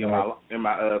jersey in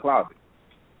my closet.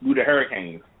 We the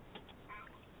Hurricanes.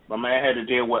 My man had to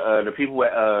deal with the people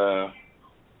at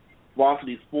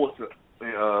Varsity Sports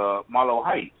in Marlow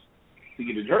Heights to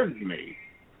get the jerseys made.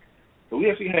 So we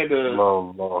actually had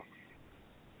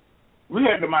we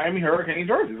had the Miami Hurricane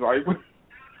jerseys, right?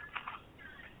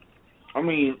 I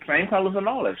mean, same colors and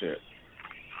all that shit.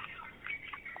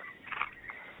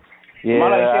 Yeah,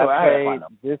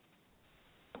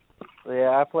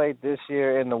 I played this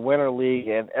year in the Winter League,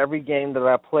 and every game that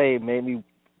I played made me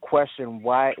question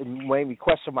my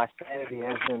sanity,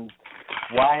 as in,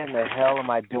 why in the hell am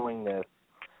I doing this?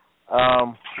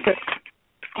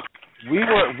 We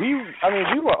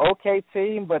were okay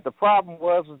team, but the problem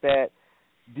was that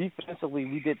defensively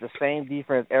we did the same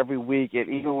defense every week, and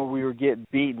even when we were getting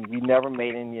beaten, we never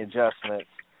made any adjustments.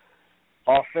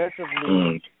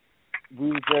 Offensively,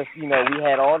 we just, we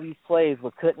had all these plays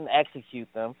but couldn't execute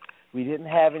them. We didn't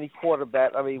have any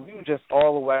quarterback. I mean, we were just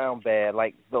all around bad.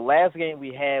 Like, the last game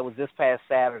we had was this past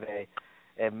Saturday,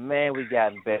 and, man, we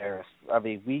got embarrassed. I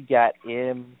mean, we got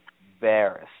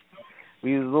embarrassed.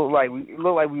 We looked like we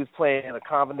was playing a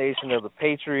combination of the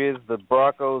Patriots, the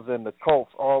Broncos, and the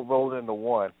Colts all rolled into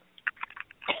one.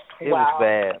 It was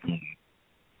bad.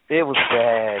 It was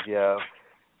bad, yo.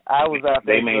 I was out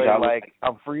there like,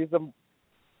 I'm freezing.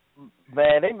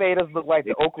 Man, they made us look like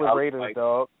the Oakland Raiders,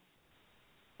 dog.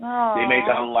 They made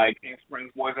y'all look like King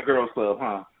Springs Boys and Girls Club,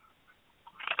 huh?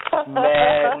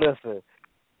 Man, listen.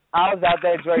 I was out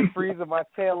there freezing my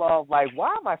tail off, like,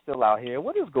 why am I still out here?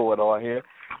 What is going on here?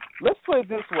 Let's put it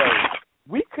this way.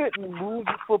 We couldn't move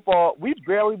the football. We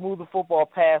barely moved the football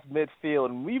past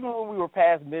midfield, and even when we were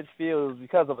past midfield, it was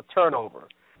because of a turnover.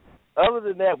 Other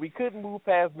than that, we couldn't move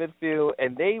past midfield,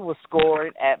 and they were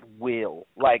scoring at will.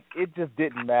 Like, it just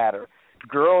didn't matter.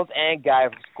 Girls and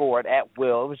guys scored at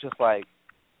will. It was just like,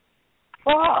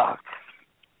 fuck.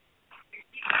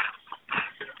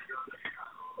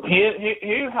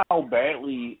 Here's how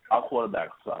badly our quarterback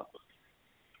sucked.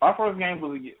 Our first game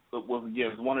was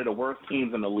against one of the worst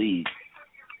teams in the league.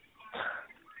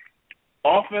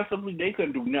 Offensively, they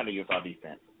couldn't do nothing against our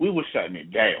defense. We were shutting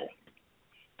it down.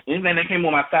 Anything that came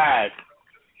on my side,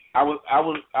 I was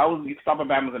stopping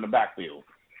Bama's in the backfield.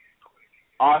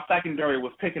 Our secondary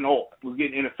was picking off, was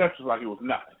getting interceptions like it was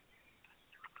nothing.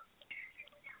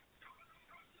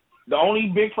 The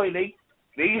only big play they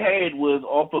had was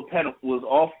off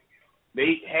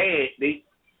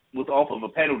of a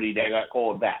penalty that got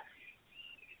called back.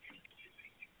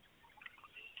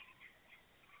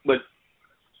 But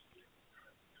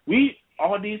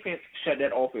our defense shut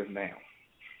that offense down.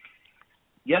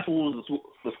 Guess what was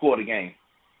the score of the game?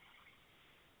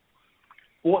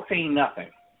 14-0.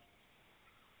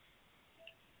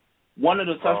 One of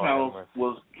the touchdowns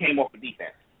came off the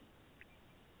defense.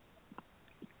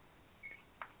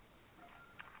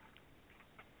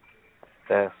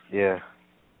 Yeah.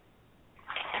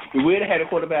 If we'd have had a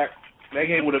quarterback, that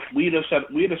game we'd have shut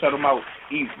them out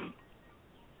easily.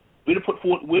 We'd have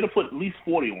put at least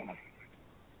 40 on them.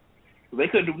 They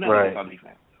couldn't do nothing against our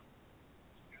defense.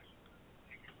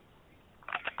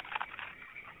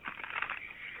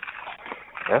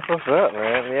 That's what's up,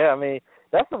 man. Yeah, I mean,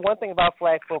 that's the one thing about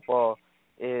flag football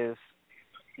is,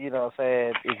 you know what I'm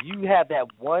saying, if you have that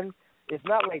one, it's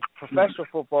not like professional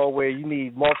football where you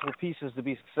need multiple pieces to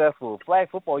be successful. Flag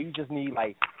football, you just need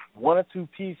like one or two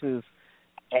pieces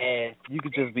and you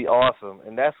could just be awesome.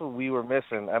 And that's what we were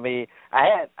missing. I mean,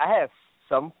 I had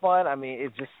some fun. I mean,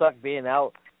 it just sucked being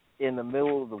out in the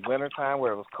middle of the winter time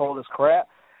where it was cold as crap.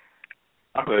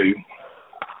 I feel you.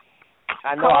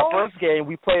 I know our first game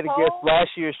we played against last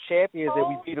year's champions and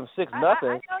we beat them 6-0. I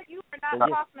know you were not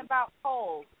talking about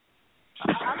cold.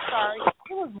 I'm sorry.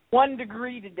 It was 1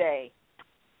 degree today.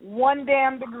 1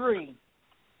 damn degree.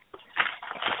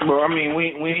 Well, I mean, we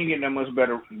ain't getting that much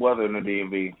better weather in the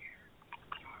DMV.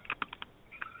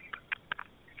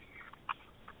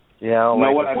 Yeah, I you know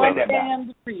like what? I take that back.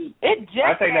 Degree. It just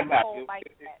I take that back.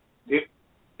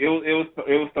 It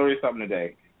was 30-something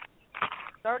today.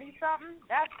 30-something?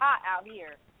 That's hot out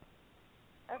here.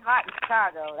 That's hot in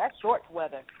Chicago. That's shorts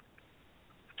weather.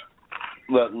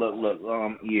 Look.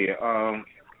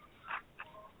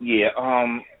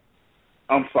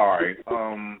 I'm sorry.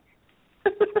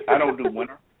 I don't do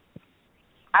winter.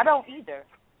 I don't either.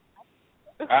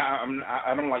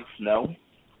 I don't like snow.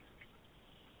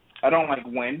 I don't like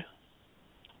wind.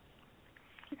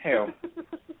 Hell.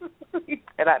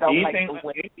 And I don't like the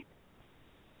wind.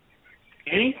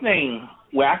 Anything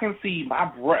where I can see my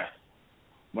breath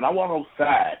when I walk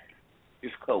outside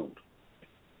is cold.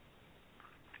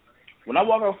 When I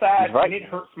walk outside and it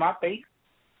hurts my face,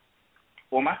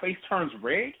 or my face turns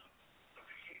red,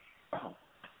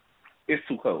 it's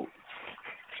too cold.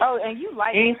 Oh, and you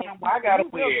like anytime I gotta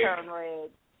wear turn red.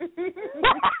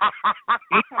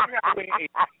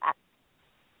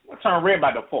 I turn red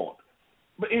by default.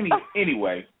 But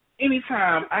anyway,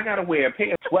 anytime I gotta wear a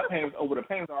pair of sweatpants over the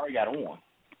pants I already got on,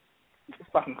 it's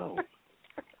fucking cold.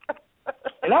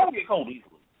 And I don't get cold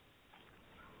easily.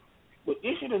 But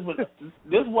issue is with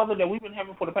this weather that we've been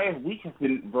having for the past week has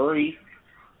been very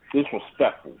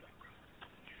disrespectful.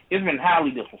 It's been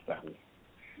highly disrespectful.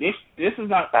 This is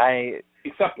not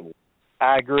acceptable.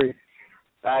 I agree.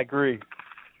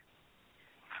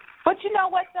 But you know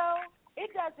what though?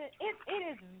 It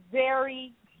is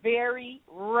very, very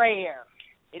rare.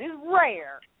 It is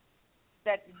rare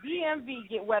that the DMV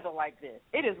get weather like this.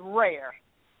 It is rare.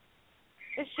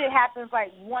 This shit happens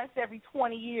like once every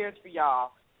 20 years for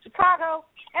y'all. Chicago,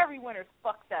 every winter's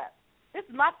fucked up. This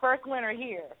is my first winter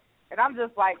here. And I'm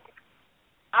just like,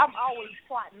 I'm always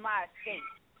plotting my escape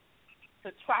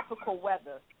to tropical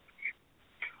weather.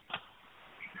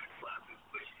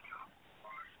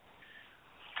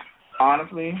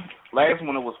 Honestly, last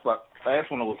winter was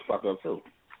fucked up too.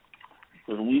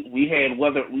 Because we had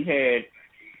weather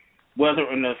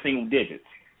in the single digits.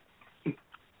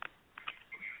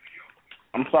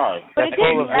 I'm sorry. But it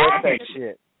didn't last.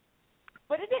 Shit.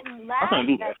 But it didn't last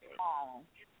that long.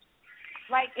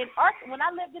 Like when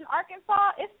I lived in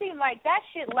Arkansas, it seemed like that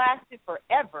shit lasted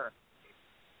forever.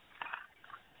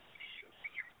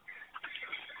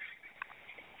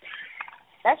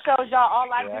 That shows y'all all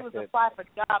I do is apply for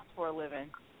jobs for a living.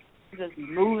 Just be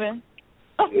moving.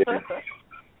 Yeah.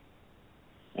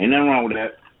 Ain't nothing wrong with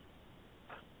that.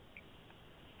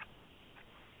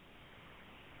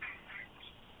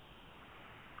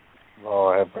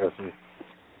 Lord have mercy.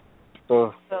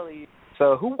 So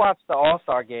who watched the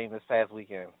All-Star game this past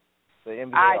weekend? The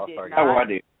NBA All-Star game. Oh,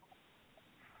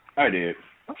 I did.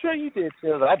 I'm sure you did,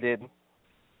 too. I didn't.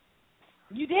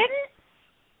 You didn't?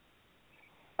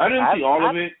 I didn't see all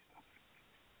of it.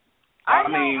 I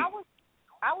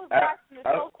was watching the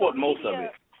social caught media. most of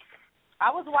it. I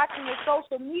was watching the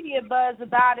social media buzz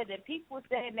about it, and people were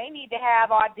saying they need to have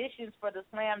auditions for the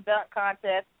slam dunk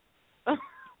contest. Oh,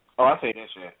 I say that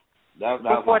shit. That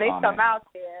before was they comment. come out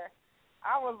there.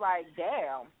 I was like,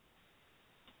 damn.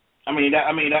 I think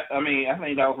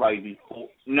that was like before.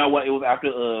 You know what? It was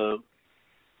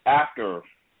after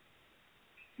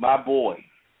my boy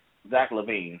Zach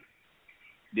LaVine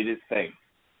did his thing.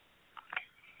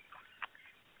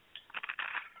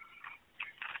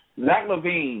 Zach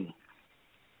LaVine,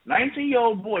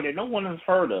 19-year-old boy that no one has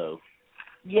heard of.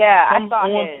 Yeah, I saw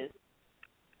his.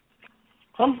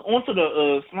 Comes onto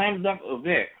the slam dunk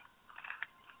event.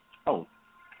 Oh,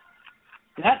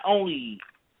 not only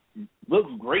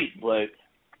looks great, but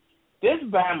this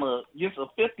Bama gets a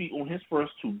 50 on his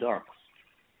first 2 dunks.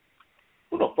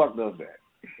 Who the fuck does that?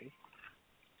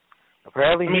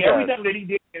 Apparently, everything that he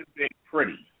did has been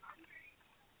pretty.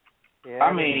 Yeah, I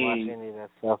didn't watch any of that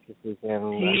stuff this weekend.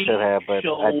 I should have, but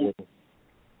I didn't.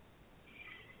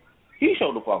 He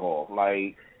showed the fuck off.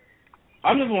 Like,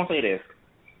 I'm just gonna say this: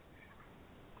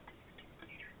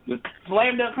 the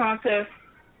slam dunk contest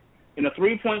and the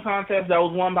 3-point contest that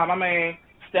was won by my man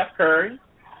Steph Curry.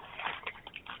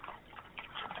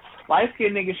 Light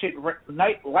skinned nigga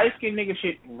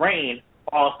shit ran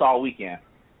All-Star weekend.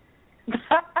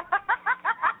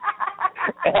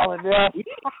 LNF.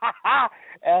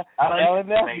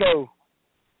 LNF go.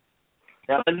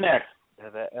 LNF.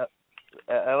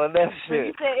 LNF shit. So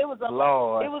you said it was a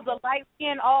light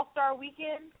skinned All-Star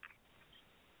weekend?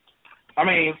 I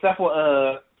mean, except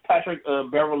for Patrick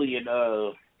Beverly and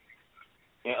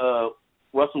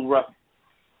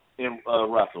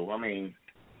Russell. I mean,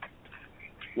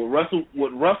 what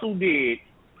Russell did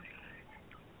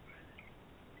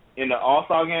in the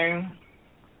All-Star game,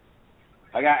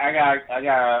 I got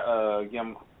give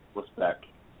him respect.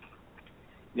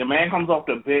 Your man comes off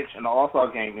the bench in the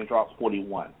All-Star game and drops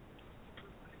 41.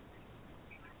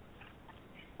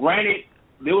 Granted,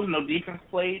 there was no defense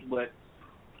played, but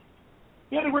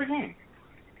he had a great game.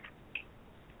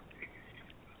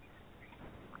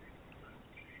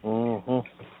 Mhm.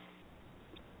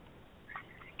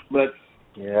 But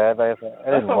yeah, I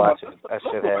didn't watch it. I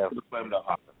should have.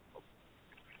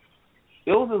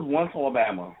 There was this one from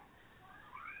Alabama.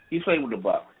 He played with the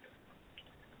Bucks.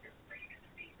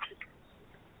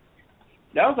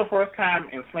 That was the first time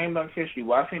in slam dunk history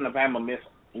where I've seen Alabama miss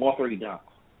all 3 dunks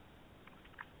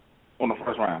on the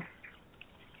first round.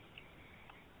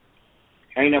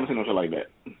 I ain't never seen no shit like that.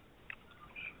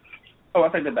 Oh, I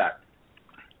take that back.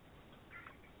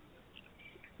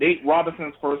 Nate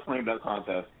Robinson's first slam dunk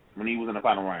contest when he was in the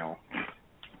final round.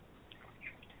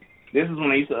 This is when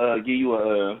they used to give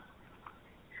you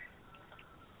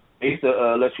they used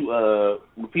to let you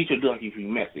repeat your dunk if you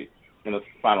missed it in the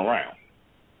final round.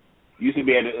 You used to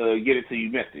be able to get it till you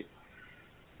missed it.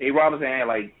 Nate Robinson had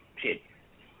like shit.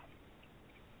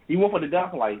 He went for the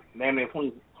dunk like damn near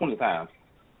 20 times.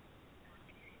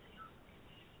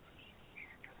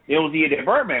 It was the year that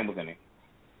Birdman was in it.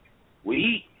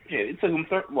 It took him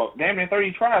damn near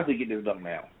 30 tries to get this dunk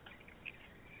down.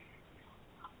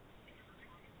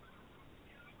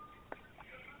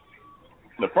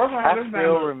 The first one I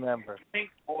still remember. I think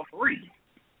all 3.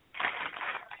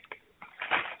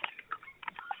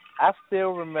 I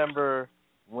still remember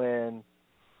when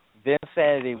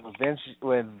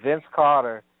when Vince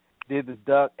Carter did the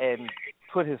dunk and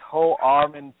put his whole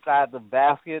arm inside the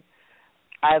basket.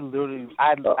 I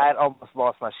almost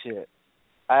lost my shit.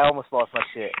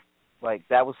 Like,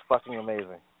 that was fucking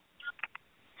amazing.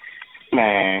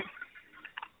 Man.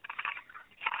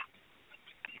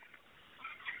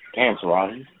 Damn,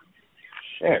 Taraji.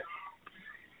 Shit.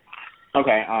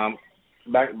 Okay,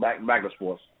 back to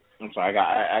sports. I'm sorry,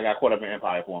 I got caught up in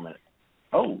Empire for a minute.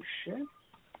 Oh shit.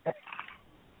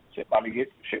 Shit about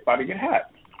to get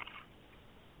hot.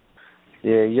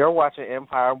 Yeah, you're watching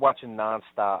Empire, I'm watching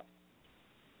nonstop.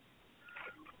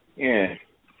 Yeah.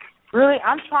 Really?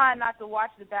 I'm trying not to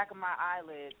watch the back of my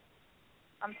eyelids.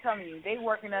 I'm telling you, they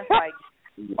working us like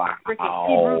freaking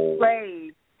Hebrew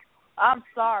slaves. I'm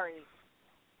sorry.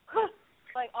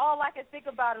 Like, all I can think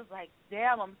about is like,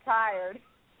 damn, I'm tired.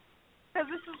 Because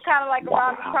this is kind of like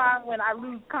around the time when I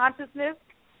lose consciousness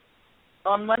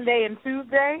on Monday and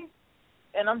Tuesday.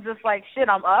 And I'm just like, shit,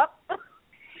 I'm up.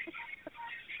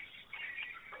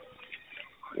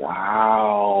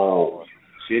 Wow.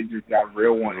 Shit just got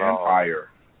real on Empire.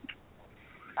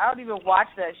 I don't even watch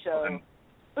that show.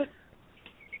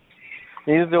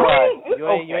 Neither do I.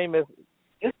 You ain't miss.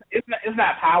 It's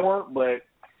not Power, but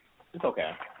it's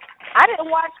okay. I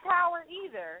didn't watch Power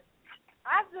either.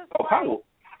 I just Power.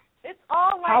 It's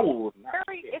all like Power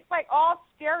it's like all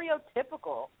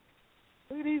stereotypical.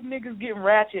 Look at these niggas getting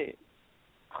ratchet.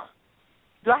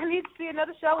 Do I need to see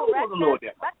another show with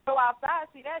ratchet? Let's go outside and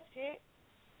see that shit.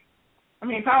 I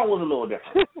mean, Power was a little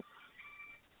different.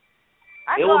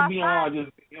 It was beyond just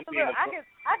him being I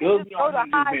can just go to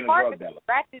Hyde Park and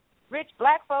ratchet rich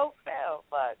black folks. Hell,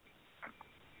 fuck.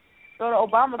 Go to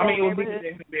Obama's it was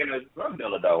being a drug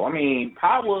dealer, though. I mean,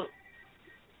 Power,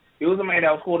 it was a man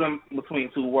that was caught in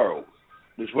between two worlds.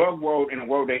 The drug world and the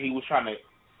world that he was trying to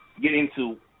get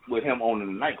into with him owning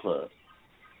the nightclub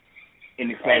and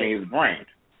expanding his brand.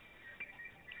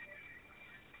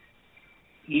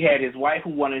 He had his wife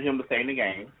who wanted him to stay in the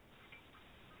game.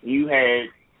 You had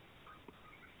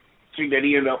chick that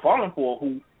he ended up falling for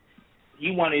who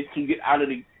he wanted to get out of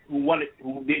the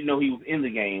who didn't know he was in the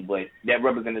game, but that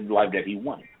represented the life that he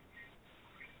wanted.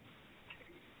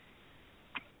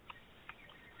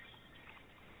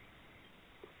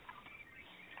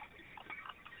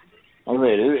 I don't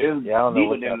know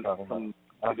what you're talking about.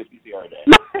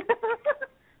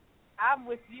 I'm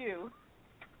with you.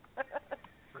 I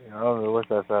don't know what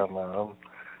that's talking about.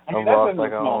 I'm lost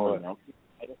like I don't know.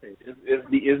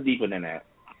 It's deeper than that.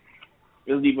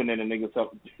 It's deeper than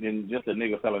than just a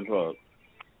nigga selling drugs.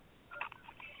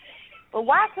 But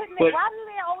why couldn't they? Why do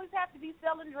they always have to be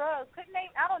selling drugs? Couldn't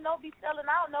they? I don't know. Be selling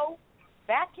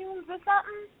vacuums or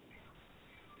something.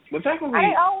 But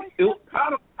technically,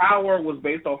 Power was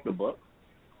based off the book.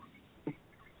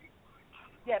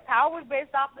 Yeah, Power was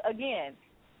based off again.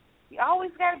 You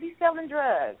always got to be selling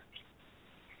drugs.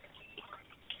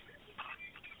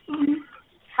 Mm-hmm.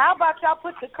 How about y'all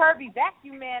put the Kirby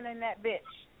vacuum man in that bitch?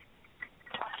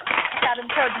 Got him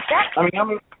Kirby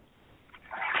vacuum.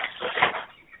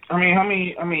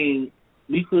 I mean,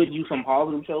 we could use some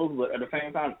positive shows, but at the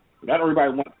same time, not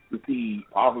everybody wants to see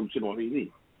positive shit on TV.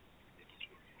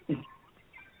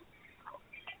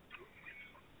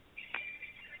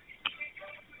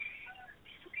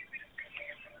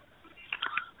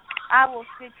 I will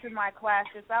stick to my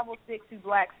classics. I will stick to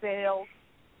Black Sails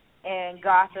and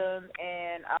Gotham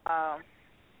and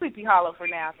Sleepy Hollow for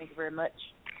now. Thank you very much.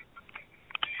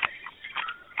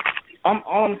 All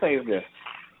I'm saying is this.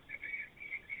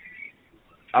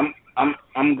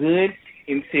 I'm good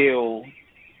until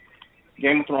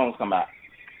Game of Thrones come out.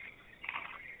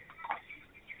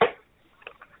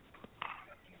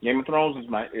 Game of Thrones is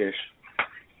my ish.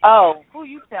 Oh, who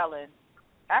you telling?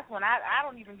 That's when I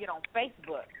don't even get on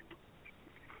Facebook.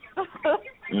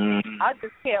 I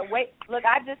just can't wait. Look,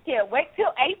 I just can't wait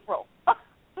till April.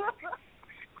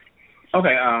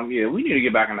 Okay, yeah, we need to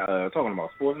get back into talking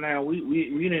about sports now. We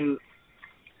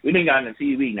didn't got into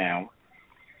TV now.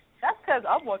 That's because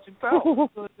I'm watching pro.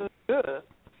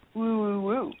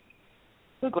 Woo.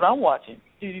 Look what I'm watching.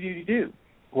 Do.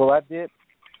 Well, I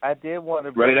did want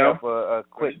to bring up a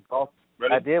quick golf.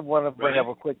 I did want to bring up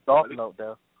a quick golf note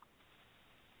though.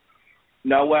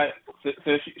 Know what?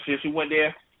 Since she went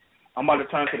there, I'm about to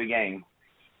turn to the game.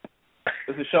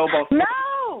 It's a show about.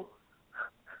 No.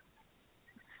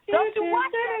 Don't you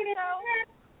watch that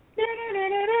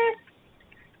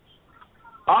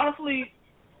show? Honestly,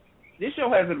 that show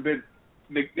hasn't been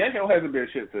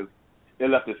shit since they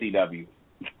left the CW.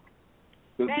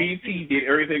 Because BT did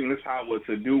everything in this Hollywood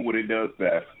to do what it does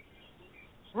best.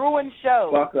 Ruin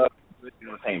show. Fuck up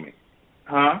entertainment.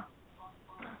 Huh?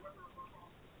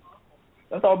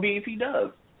 That's all BET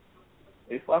does.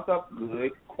 They fuck up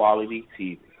good quality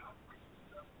TV.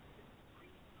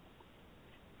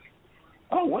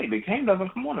 Oh wait, the game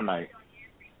doesn't come on tonight.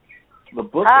 The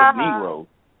Book of Negroes.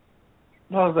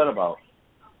 What is that about?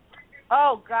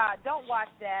 Oh God, don't watch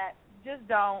that. Just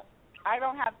don't. I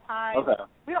don't have time. Okay.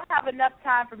 We don't have enough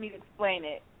time for me to explain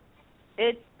it.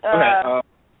 It's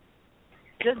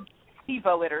just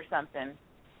TiVo it or something.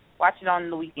 Watch it on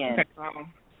the weekend. Okay.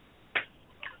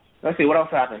 Let's see what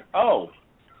else happened. Oh,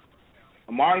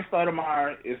 Amari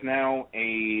Stoudemire is now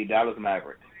a Dallas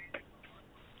Maverick.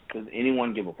 Does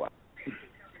anyone give a fuck?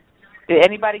 Did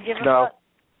anybody give a fuck?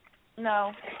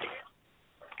 No.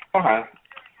 Okay.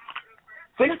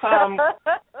 6-time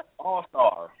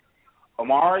All-Star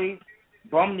Amari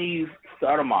Brumknees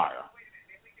Stoudemire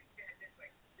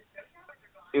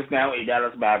is now a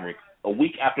Dallas Maverick a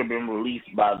week after being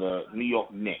released by the New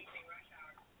York Knicks.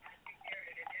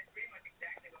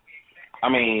 I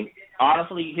mean,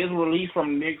 honestly, his release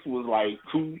from the Knicks was like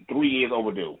 2-3 years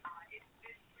overdue.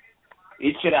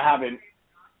 It should have happened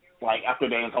like after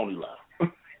D'Antoni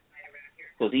left,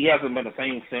 because he hasn't been the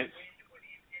same since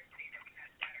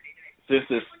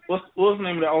this. What was the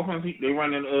name of the offense they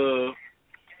run in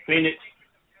Phoenix?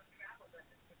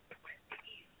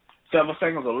 7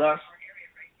 seconds or less.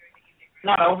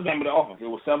 No, that was the name of the offense. It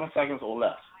was 7 seconds or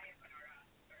less.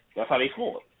 That's how they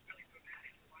scored.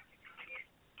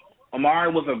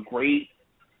 Amari was a great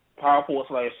power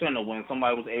forward / center when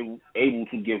somebody was able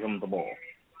to give him the ball.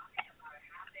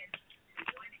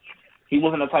 He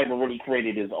wasn't the type that really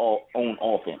created his own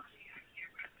offense.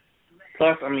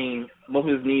 Plus, I mean, both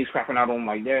his knees cracking out on him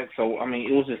like that, so, I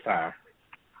mean, it was just time.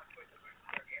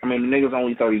 I mean, the nigga's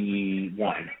only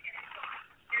 31.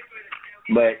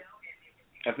 But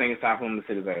I think it's time for him to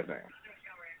sit his ass down.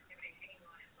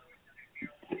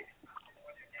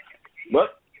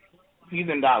 But he's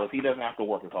in Dallas. He doesn't have to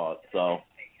work as hard, so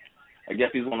I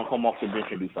guess he's going to come off the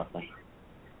bench and do something.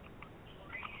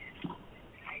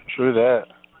 True that.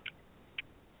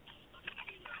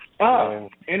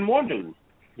 And more news.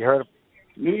 You heard of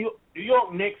New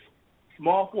York Knicks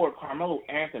small forward Carmelo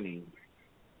Anthony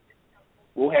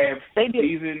will have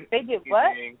season. They did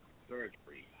what?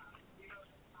 Surgery.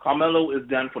 Carmelo is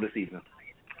done for the season.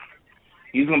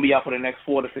 He's going to be out for the next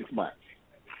 4 to 6 months.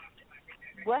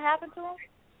 What happened to him?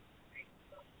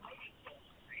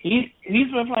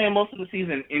 He's been playing most of the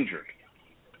season injured.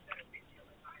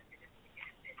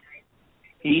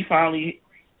 He finally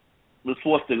was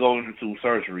forced to go into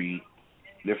surgery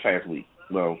this past week.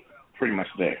 Well, pretty much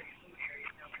today.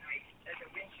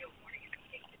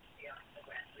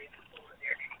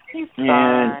 He's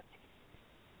fine.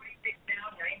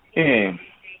 Yeah.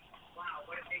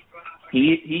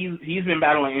 He's been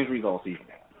battling injuries all season.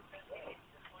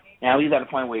 Now he's at a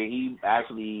point where he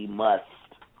actually must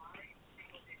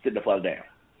sit the fuck down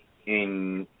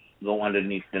and go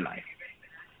underneath the knife.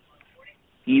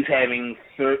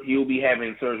 He'll be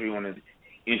having surgery on his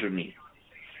injured knee.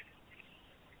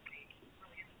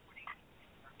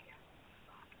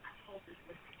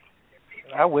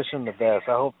 I wish him the best.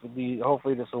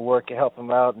 Hopefully this will work and help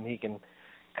him out, and he can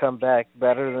come back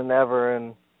better than ever,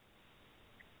 and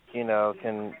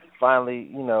can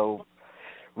finally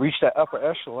reach that upper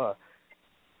echelon.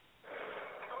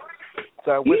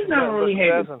 So I wish him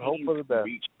the best and hope for the best.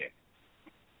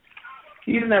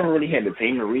 He's never really had the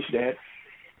team to reach that.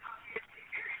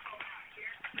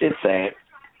 It's sad.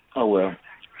 Oh well.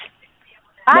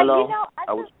 I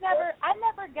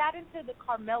never got into the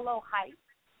Carmelo hype.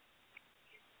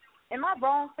 Am I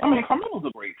wrong for that? I mean, Carmelo's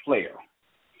a great player.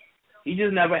 He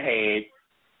just never had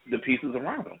the pieces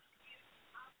around him.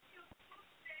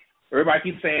 Everybody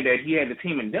keeps saying that he had the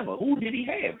team in Denver. Who did he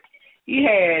have? He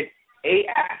had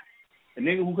AI, a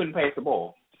nigga who couldn't pass the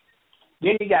ball.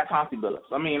 Then he got Chauncey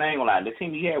Billups. I mean, I ain't gonna lie. The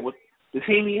team he had when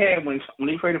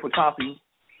he traded for Chauncey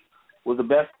was the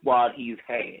best squad he's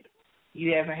had. He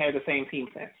hasn't had the same team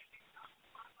since.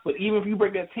 But even if you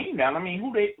break that team down, I mean,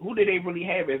 who did they really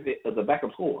have as a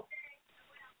backup scorer?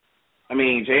 I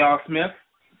mean, J.R. Smith,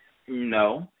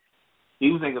 no,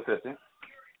 he was inconsistent.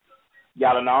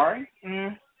 Gallinari,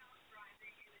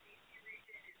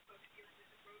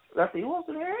 Let's see who else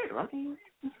did they have.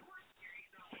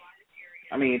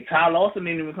 I mean, Ty Lawson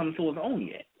didn't even come to his own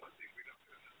yet.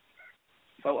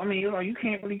 So I mean, you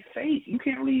can't really say. You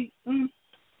can't really.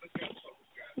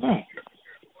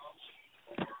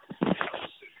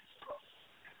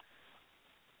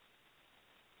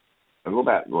 Go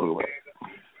back.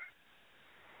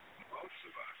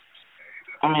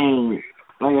 I mean,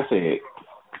 like I said,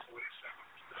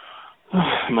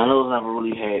 Melo's never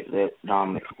really had that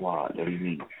dominant squad that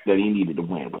he needed to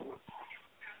win with.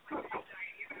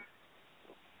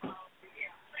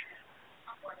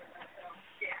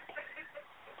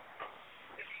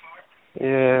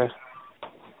 Yeah.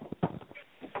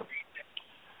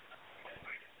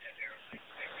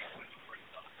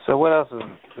 So what else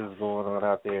is going on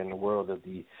out there in the world of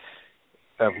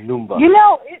Numba?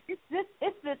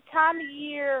 It's this time of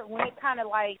year when it kind of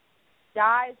like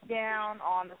dies down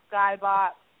on the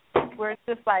Skybox, where it's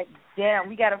just like, damn,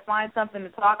 we got to find something to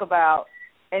talk about,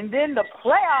 and then the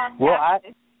playoffs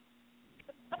happen.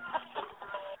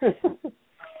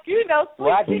 Sweet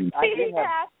 16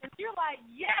 happens. You're like,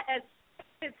 yes,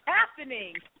 it's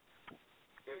happening.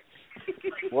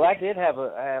 Well, I did have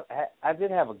a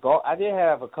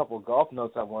couple of golf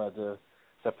notes I wanted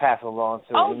to pass along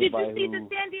to anybody. Did you see the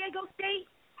San Diego State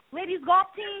ladies golf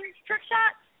team trick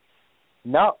shot?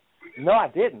 No, I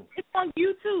didn't. It's on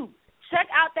YouTube. Check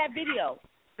out that video.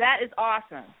 That is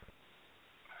awesome.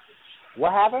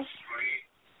 What happened?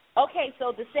 Okay,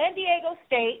 so the San Diego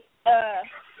State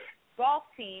golf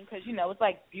team, because it's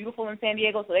like beautiful in San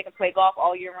Diego, so they can play golf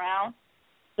all year round.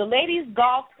 the ladies'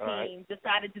 golf team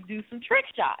decided to do some trick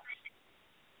shots.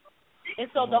 And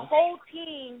so the whole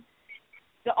team,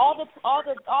 all the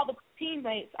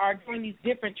teammates are doing these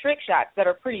different trick shots that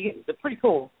are pretty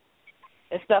cool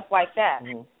and stuff like that.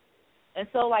 And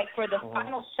so, like, for the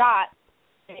final shot,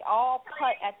 they all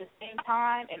putt at the same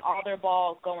time, and all their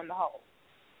balls go in the hole.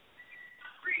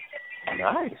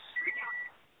 Nice.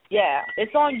 Yeah,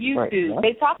 it's on YouTube. Right.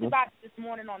 They talked about it this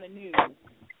morning on the news.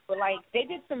 But, like, they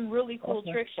did some really cool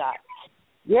trick shots.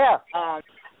 Yeah.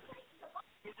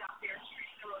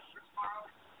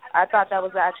 I thought that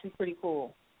was actually pretty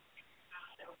cool.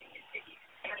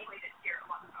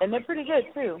 And they're pretty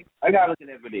good, too. I got to look at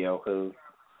that video because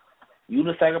you're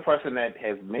the second person that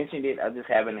has mentioned it. I just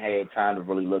haven't had time to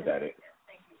really look at it.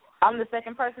 I'm the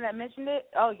second person that mentioned it?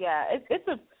 Oh, yeah.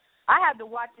 I had to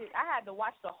watch it. I had to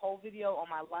watch the whole video on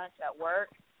my lunch at work.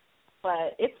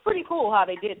 But it's pretty cool how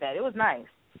they did that. It was nice.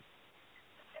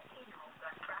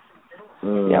 Yeah,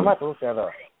 I'm about to look that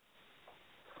up.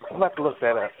 Let's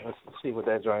see what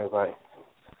that joint is like.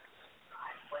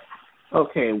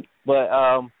 Okay. But,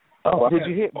 did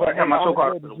you hear?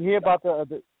 Did you hear about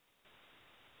the?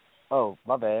 Oh,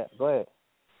 my bad. Go ahead.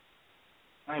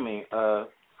 I mean,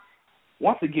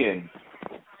 once again,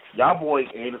 y'all boy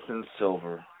Anderson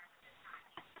Silver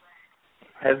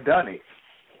has done it.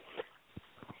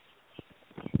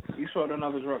 He showed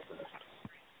another drug test.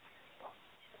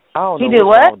 I don't know he did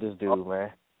what's wrong what? with this dude, man.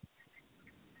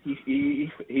 He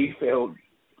failed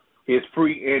his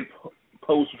pre and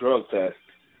post drug test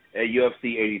at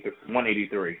UFC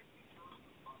 183.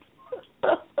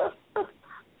 How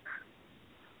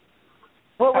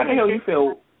the hell you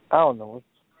failed? I don't know.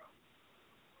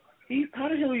 How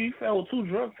the hell you failed 2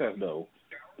 drug tests though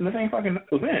in the same fucking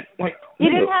event? Like he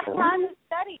didn't have time to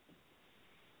study.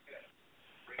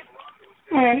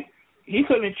 Man, he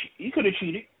could have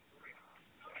cheated.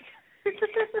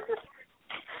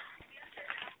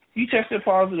 He tested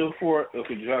positive for a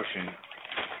conjunction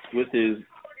with his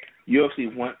UFC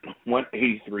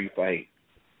 183 fight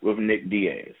with Nick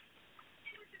Diaz.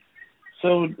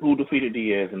 So, who defeated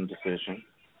Diaz in the decision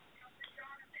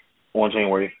on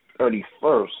January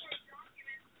 31st,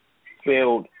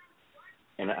 failed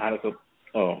an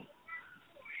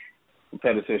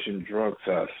competition drug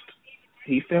test.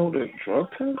 He failed a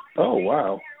drug test? Oh,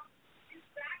 wow.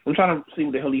 I'm trying to see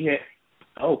what the hell he had.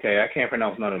 Okay, I can't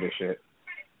pronounce none of this shit.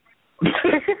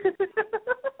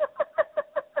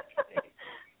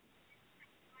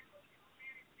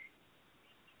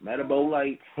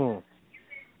 Metabolite. I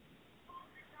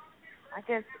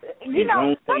guess, you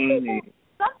know, some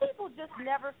people just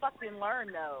never fucking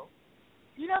learn, though.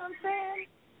 You know what I'm saying?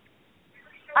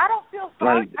 I don't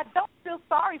feel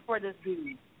sorry for this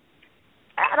dude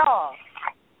at all.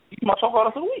 You must talk about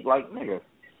us a week, like, nigga.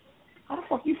 How the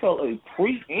fuck you failed a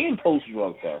pre and post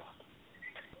drug test?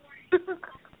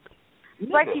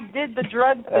 It's like he did the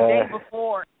drugs the day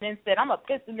before and then said, I'm going to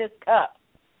piss in this cup.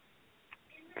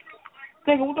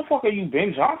 Nigga, what the fuck are you,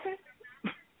 Ben Johnson?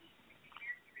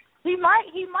 He might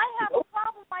have a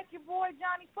problem like your boy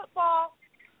Johnny Football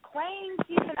claims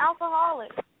he's an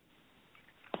alcoholic.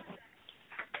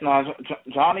 No,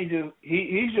 Johnny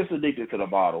he's just addicted to the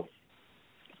bottle.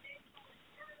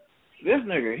 This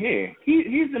nigga here,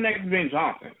 he's the next Ben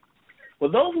Johnson. For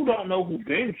those who don't know who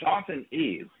Ben Johnson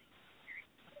is,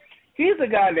 he's the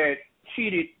guy that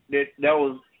cheated, that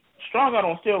was strung out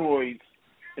on steroids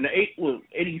in the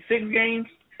 86 games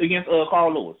against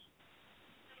Carl Lewis.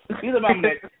 He's the man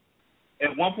that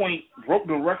at one point broke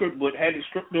the record but had it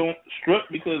stripped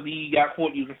because he got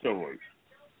caught using steroids.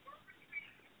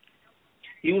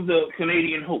 He was the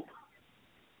Canadian Hope.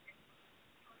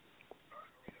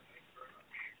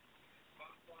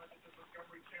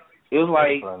 It was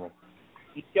like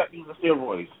he kept using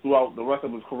steroids throughout the rest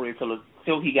of his career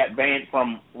till he got banned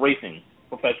from racing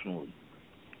professionally.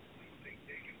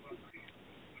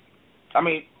 I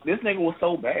mean, this nigga was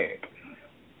so bad.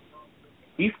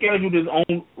 He scheduled his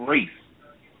own race.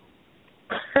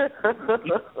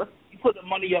 He put the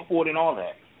money up for it and all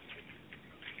that.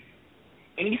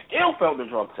 And he still failed the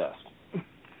drug test.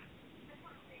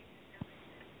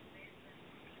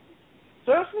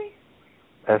 Seriously?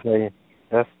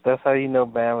 That's how you know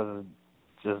Bama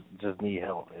just need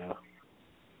help, you know.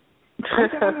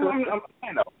 I'm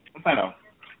saying though.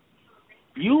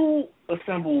 You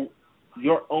assemble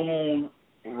your own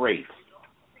race.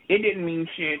 It didn't mean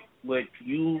shit, but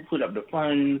you put up the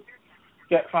funds,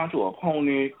 found your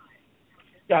opponent,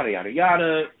 yada yada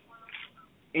yada,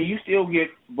 and you still get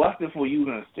busted for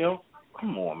using a still.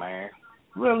 Come on, man.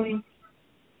 Really?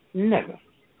 Never.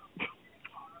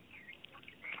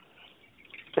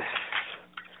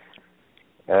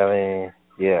 I mean,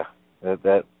 yeah,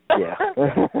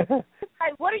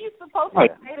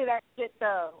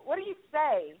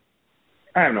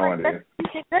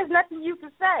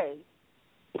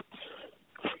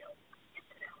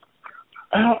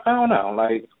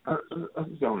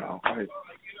 know.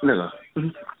 Nigga,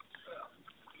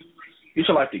 get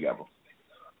your life together.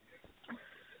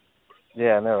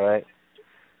 Yeah, I know, right?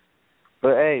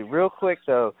 But hey, real quick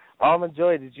though,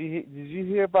 Joy, did you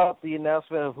hear about the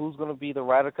announcement of who's going to be the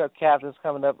Ryder Cup captains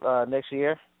coming up next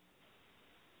year?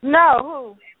 No,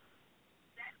 who?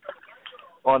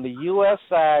 On the U.S.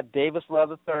 side, Davis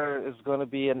Love III is going to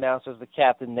be announced as the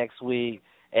captain next week,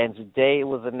 and today it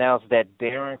was announced that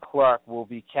Darren Clarke will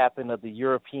be captain of the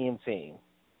European team.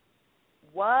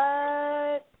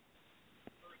 What?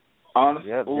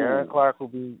 Yep, Darren Clarke will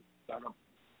be.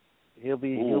 He'll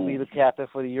be the captain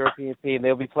for the European team.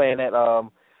 They'll be playing at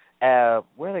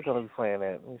where are they going to be playing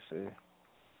at? Let me see.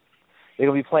 They're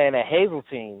going to be playing at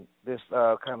Hazeltine this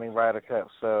coming Ryder Cup.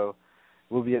 So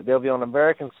they'll be on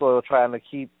American soil trying to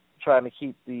keep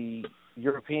the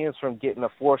Europeans from getting a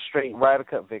fourth straight Ryder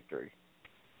Cup victory.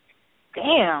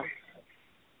 Damn.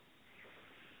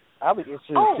 I'll be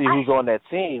interested to see who's on that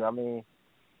team. I mean,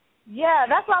 yeah,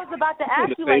 that's what I was about to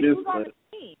ask you. Like, who's on the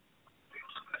team?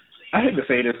 I hate to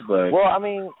say this, but well, I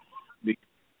mean, the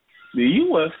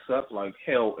U.S. sucked like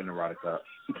hell in the Ryder Cup.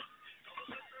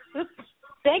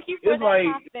 Thank you for that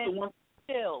confidence.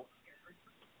 Still,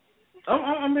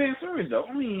 I'm being serious though.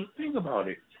 I mean, think about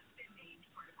it.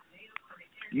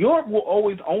 Europe will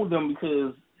always own them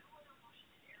because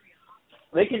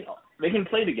they can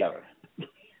play together.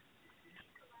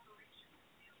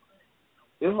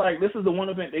 It's like this is the one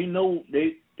event they know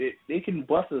they can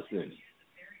bust us in.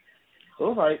 So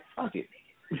it's like, fuck it.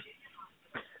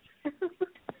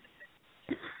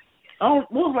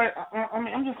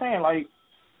 I'm just saying, like,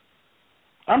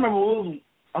 I remember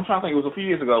I'm trying to think, it was a few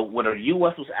years ago when the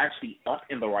U.S. was actually up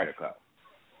in the Ryder Cup.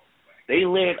 They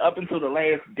led up until the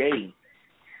last day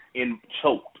and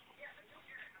choked.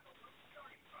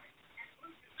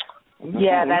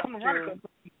 Yeah, that's true.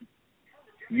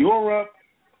 Europe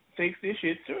takes this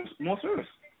shit more serious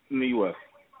than the U.S.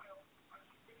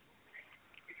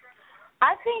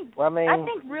 I think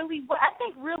really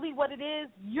what it is,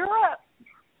 Europe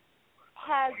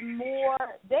has more.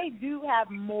 They do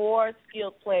have more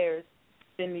skilled players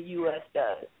than the U.S.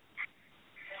 does.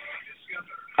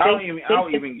 I'll even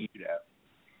give you that.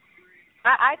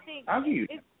 I think I'll give you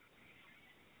that.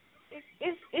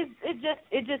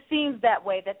 It just seems that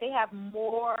way, that they have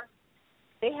more.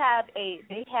 They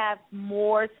have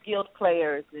more skilled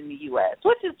players than the U.S.,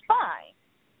 which is fine.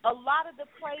 A lot of the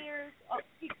players,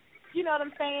 you know what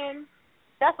I'm saying?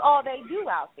 That's all they do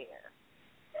out there.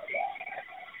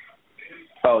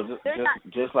 Oh,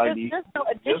 just like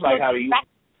how you.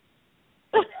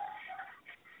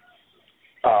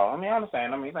 Oh, I mean, I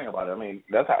understand. I mean, think about it. I mean,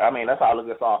 that's how I look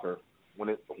at soccer when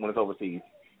it's overseas.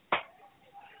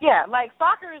 Yeah, like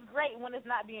soccer is great when it's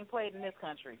not being played in this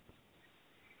country.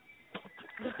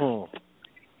 Oh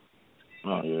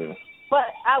yeah. But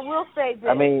I will say this.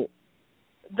 I mean,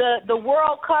 the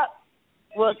World Cup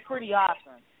was pretty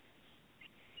awesome.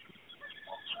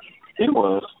 It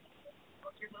was.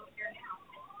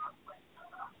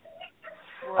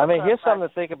 I mean, here's something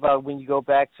to think about when you look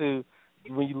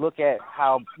at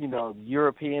how, you know,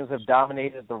 Europeans have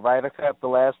dominated the Ryder Cup the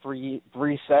last three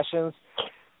sessions.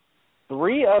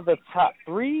 There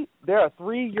are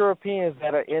three Europeans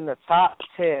that are in the top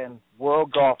 10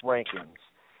 world golf rankings.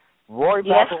 Rory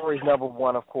McIlroy is number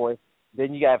one, of course.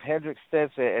 Then you have Hendrik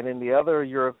Stenson, and then the other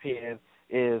European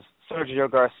is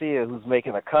Sergio Garcia, who's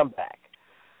making a comeback.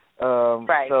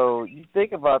 Right. So you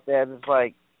think about that, it's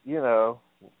like, you know,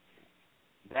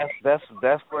 that's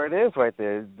where it is right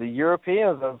there. The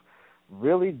Europeans have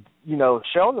really, you know,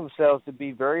 shown themselves to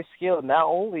be very skilled, not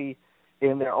only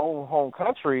in their own home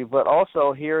country, but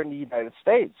also here in the United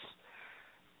States.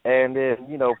 And then,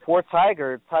 you know, poor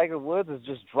Tiger Woods has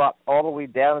just dropped all the way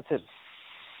down into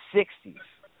the 60s.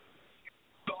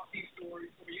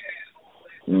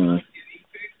 Mm.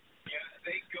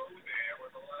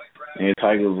 And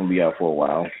Tiger's going to be out for a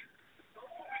while.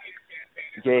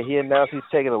 Yeah, he announced he's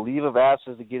taking a leave of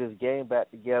absence to get his game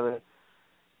back together.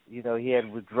 You know, he had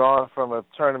withdrawn from a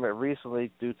tournament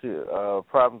recently due to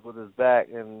problems with his back,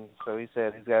 and so he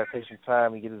said he's got to take some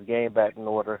time and get his game back in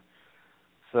order.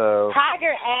 So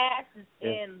Tiger ass is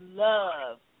in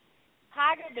love.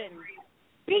 Tiger been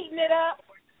beating it up.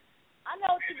 I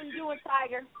know what you've been doing,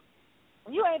 Tiger.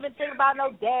 You ain't been thinking about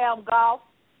no damn golf.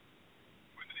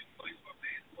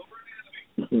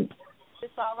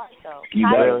 It's all right though.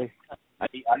 Really? I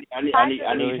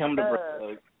need him to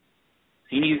break.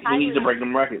 He needs to break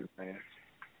them records, man.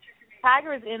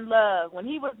 Tiger is in love. When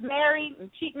he was married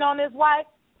and cheating on his wife,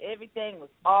 everything was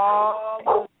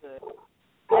all good.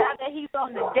 Now that he's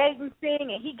on the dating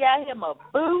thing and he got him a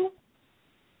boo,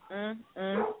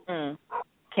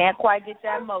 can't quite get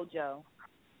that mojo.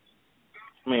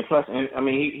 I mean, plus, I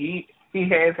mean, he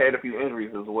has had a few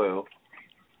injuries as well.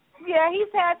 Yeah,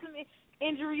 he's had some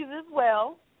injuries as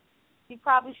well. He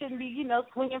probably shouldn't be,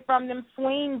 swinging from them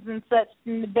swings and such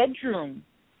in the bedroom.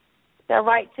 Is that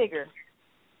right, Tigger?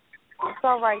 It's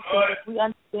all right, Tigger. We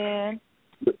understand.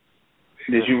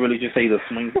 Did you really just say the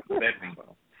swing from the bedroom?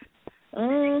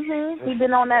 He's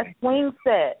been on that swing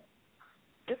set.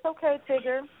 It's okay,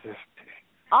 Tigger.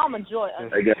 I'm enjoying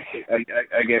it.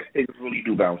 I guess Tiggers really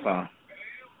do bounce, huh?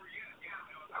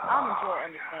 I'm enjoying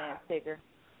understand, Tigger.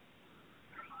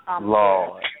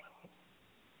 Lord.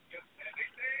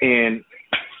 And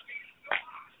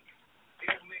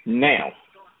now.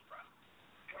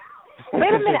 Wait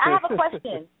a minute, I have a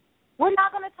question. We're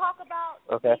not going to talk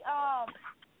about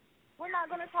we're not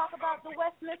going to talk about the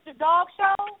Westminster Dog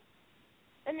Show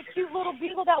and the cute little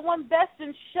beagle that won Best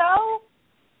in Show.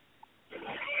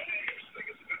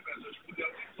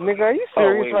 Nigga, are you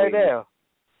serious right now?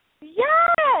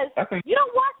 Yes. You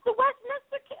don't watch the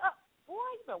Westminster? Boy,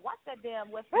 you better watch that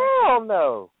damn Westminster. Hell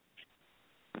no.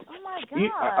 Oh my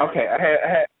God. Okay,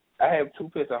 I have two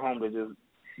pets at home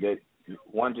that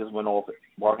one just went off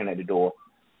barking at the door.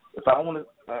 If I want to,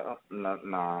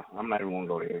 nah, I'm not even gonna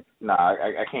go there. Nah,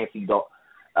 I can't see dog.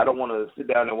 I don't want to sit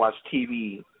down and watch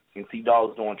TV and see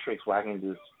dogs doing tricks where I can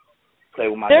just play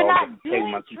with my They're dog. not and play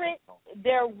with my doing tricks.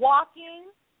 They're walking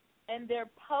and they're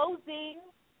posing.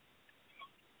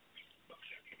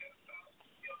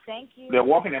 Thank you. They're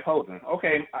walking and posing.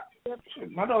 Okay,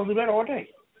 my dogs do that all day.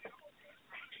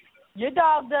 Your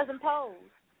dog doesn't pose.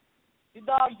 Your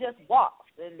dog just walks.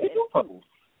 They do pose.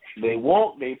 They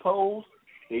walk, they pose,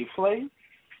 they play.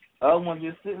 Other one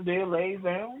just sits there, lays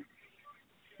down,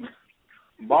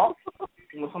 barks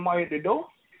when somebody at the door,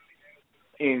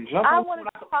 and jump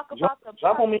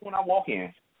on me when I walk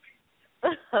in.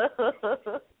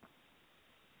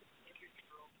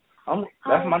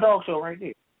 That's my dog show right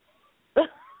there.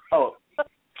 Oh,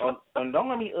 and don't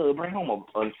let me bring home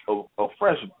a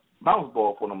fresh bounce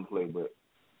ball for them to play with.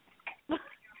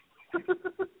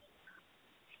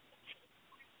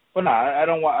 But no, I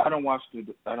don't watch the.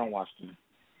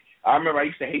 I remember I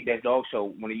used to hate that dog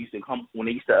show when it used to come. When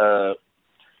they used to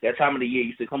that time of the year it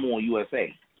used to come on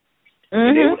USA.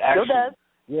 And they would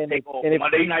actually take off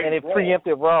Monday Night and it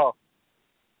preempted Raw.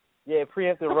 Yeah, it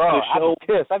preempted Raw. I was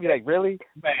pissed. I'd be like, really?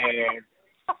 Man,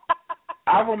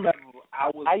 I remember I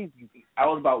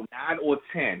was about 9 or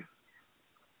 10.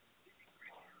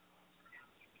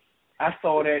 I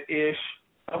saw that ish.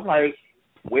 I'm like,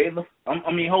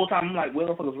 whole time I'm like, where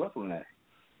the fuck is wrestling at?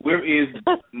 Where is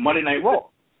Monday Night Raw?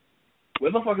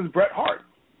 Where the fuck is Bret Hart?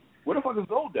 Where the fuck is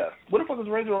Goldust? Where the fuck is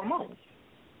Razor Ramon?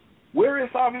 Where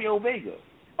is Savio Vega?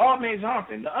 Man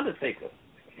Johnson, The Undertaker.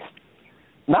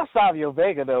 Not Savio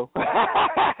Vega though.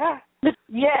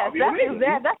 Yes,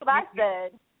 that's what I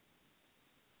said.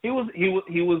 He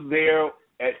was there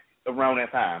at around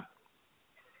that time.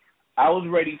 I was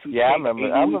ready to. Yeah, I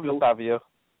remember Savio.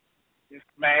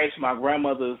 Smash my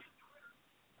grandmother's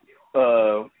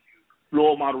floor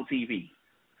model TV.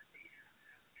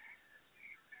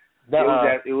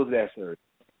 It was that serious.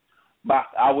 But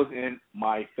I was in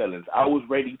my feelings. I was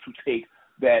ready to take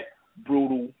that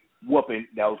brutal whooping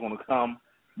that was going to come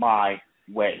my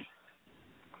way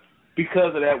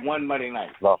because of that one Monday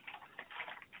night. No.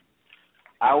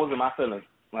 I was in my feelings.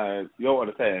 You don't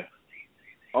understand.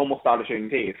 Almost started shaking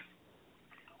heads.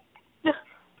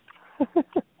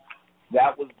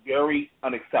 That was very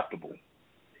unacceptable.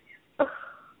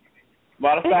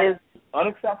 Matter of fact,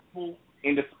 unacceptable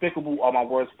and despicable are my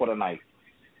words for the night.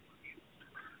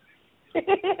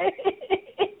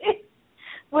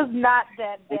 Was not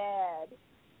that bad.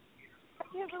 I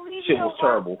can't believe Shit you was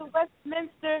terrible. watched the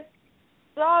Westminster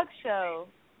Dog Show.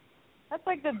 That's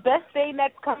like the best thing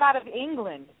that's come out of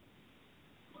England.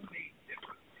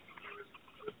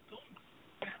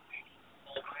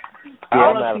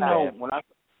 I'll let you know when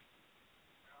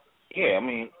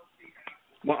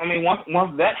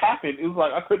once that happened, it was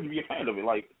like I couldn't be a fan of it.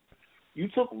 Like, you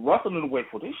took wrestling away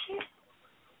for this shit?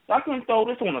 I couldn't throw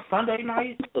this on a Sunday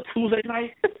night, a Tuesday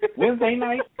night, Wednesday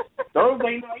night,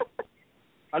 Thursday night.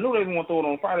 I knew they didn't want to throw it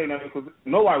on Friday night because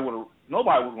nobody was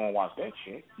going to watch that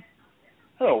shit.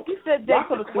 Hell, you said they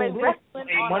could have tuned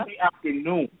in Monday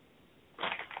afternoon.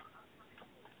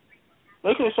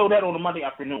 They could have showed that on a Monday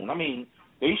afternoon. I mean,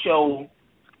 they show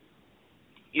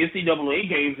NCAA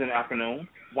games in the afternoon.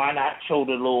 Why not show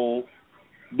the little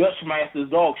Dutch Masters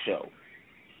Dog Show?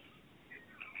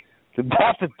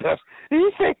 That's a Dutch. Did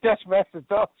you say Dutch Masters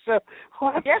Dog Show?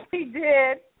 What? Yes, he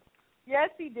did. Yes,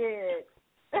 he did.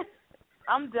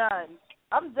 I'm done.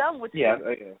 I'm done with you. Yeah.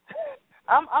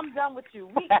 I'm done with you.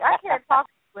 I can't talk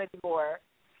to you anymore.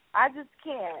 I just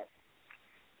can't.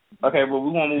 Okay, but we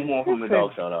want to move on from the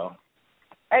dog show, though.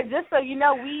 Hey, just so you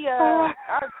know, we are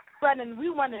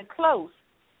running close.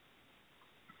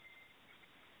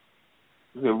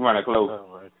 We're running close. Oh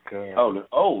my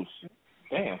God.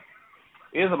 Damn.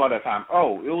 It is about that time.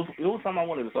 Oh, it was something I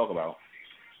wanted to talk about.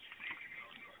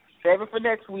 Save it for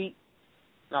next week.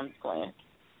 No, I'm just playing.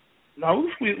 No,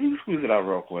 we squeeze it out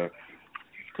real quick.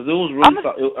 Because it was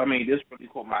really, this really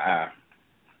caught my eye.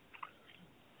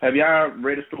 Have y'all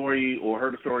read a story or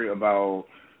heard a story about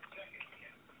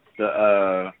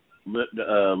the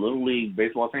Little League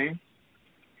baseball team?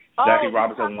 Jackie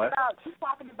Robinson West? He's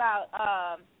talking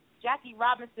about Jackie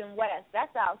Robinson West.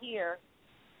 That's out here.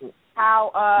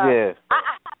 How I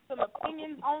have some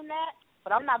opinions on that,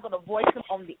 but I'm not going to voice them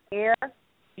on the air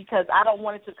because I don't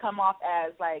want it to come off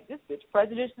as like, this bitch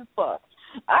prejudiced as fuck.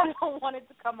 I don't want it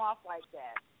to come off like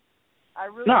that. I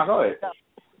really go ahead.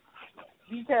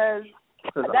 Because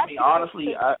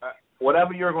honestly, I,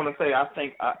 whatever you're going to say, I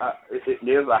think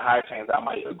there's a high chance I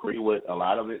might agree with a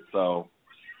lot of it. So,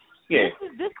 yeah.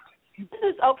 This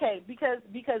is okay because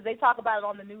they talk about it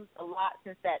on the news a lot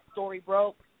since that story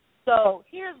broke. So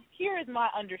here is my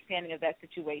understanding of that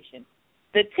situation.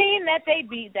 The team that they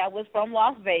beat that was from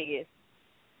Las Vegas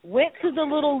went to the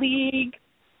Little League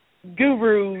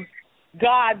gurus,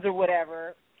 gods or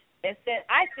whatever, and said,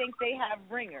 I think they have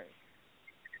ringers.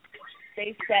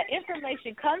 They said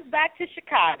information comes back to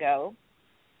Chicago.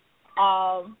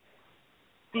 The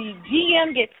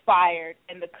GM gets fired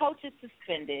and the coach is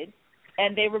suspended,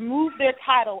 and they remove their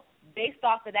title based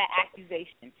off of that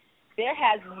accusation. There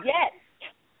has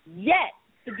yet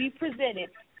to be presented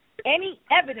any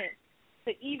evidence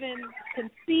to even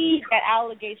concede that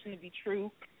allegation to be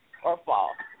true or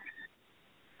false.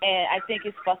 And I think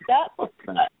it's fucked up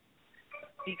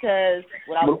because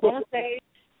what I was going to say,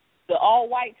 the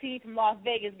all-white team from Las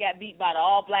Vegas got beat by the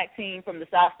all-black team from the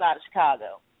south side of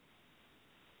Chicago.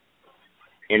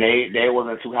 And they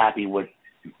wasn't too happy with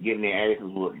getting their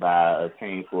asses whooped by a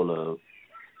team full of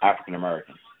African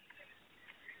Americans.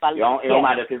 It don't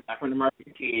matter if it's African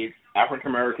American kids,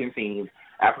 African American teens,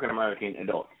 African American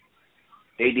adults.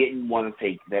 They didn't want to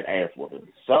take that ass whooping,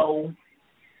 so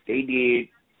they did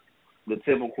the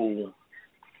typical.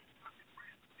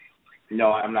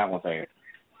 No, I'm not gonna say it.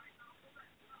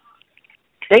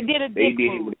 They did a dick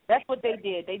move. That's what they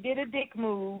did. They did a dick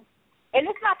move, and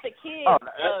it's not the kids. Oh,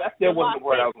 that still wasn't the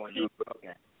word I was going to use. But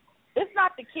okay. It's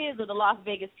not the kids of the Las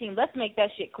Vegas team. Let's make that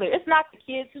shit clear. It's not the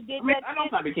kids who did that. I know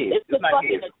it's not the kids. It's the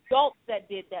fucking adults that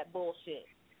did that bullshit.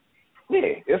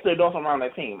 Yeah, it's the adults around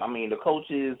that team. I mean, the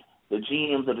coaches, the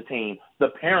GMs of the team, the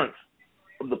parents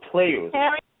of the players.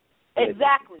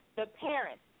 Exactly, the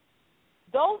parents.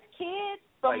 Those kids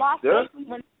from Las Vegas,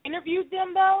 when they interviewed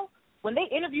them, though, when they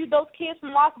interviewed those kids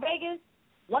from Las Vegas,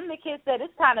 one of the kids said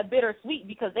it's kind of bittersweet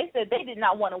because they said they did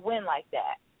not want to win like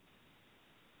that.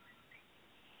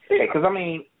 Yeah, because, I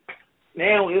mean,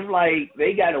 now it's like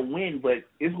they got to win, but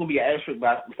it's going to be an asterisk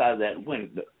besides that win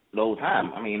the whole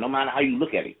time. I mean, no matter how you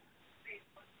look at it.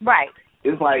 Right.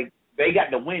 It's like they got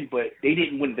to win, but they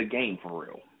didn't win the game for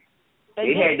real.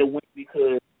 They had to win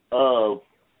because of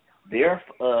their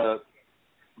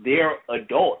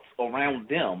adults around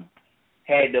them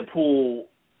had to pull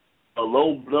a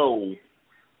low blow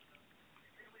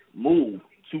move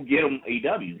to get them a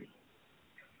W.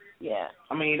 Yeah.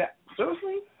 I mean,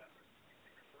 seriously?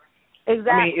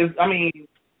 Exactly.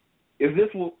 Is this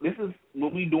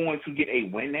what we doing to get a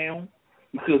win now?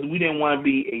 Because we didn't want to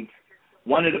be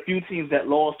one of the few teams that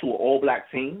lost to an all-black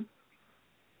team.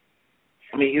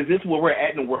 I mean, is this where we're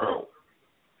at in the world?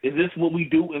 Is this what we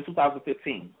do in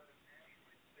 2015?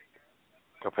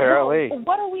 Apparently.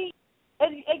 What are we?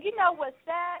 And you know what's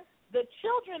sad? The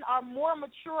children are more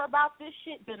mature about this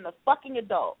shit than the fucking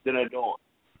adults.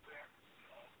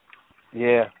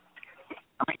 Yeah.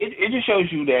 I mean, it just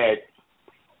shows you that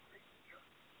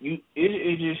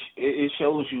it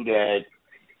shows you that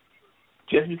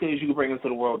just because you can bring it to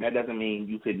the world, that doesn't mean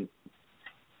you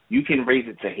can raise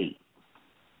it to hate.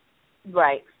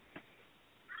 Right.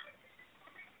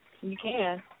 You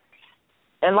can.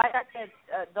 And like I said,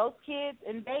 those kids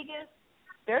in Vegas,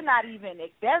 they're not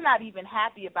even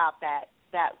happy about that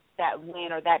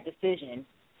win or that decision.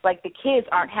 Like, the kids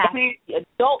aren't happy. The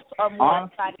adults are more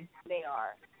excited than they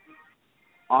are.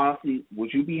 Honestly,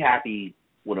 would you be happy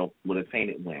with a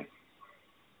tainted win?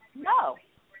 No.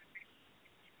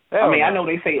 I mean, I know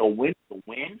they say a win is a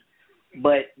win,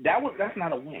 but that's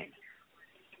not a win.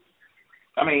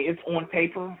 I mean, it's on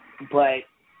paper, but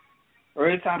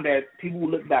every time that people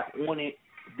look back on it,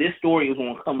 this story is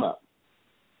going to come up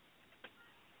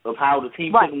of how the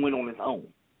team couldn't win on its own,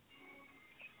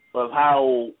 of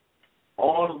how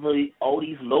all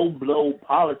these low blow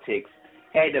politics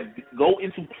had to go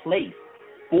into place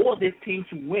for this team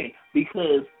to win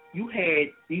because you had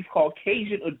these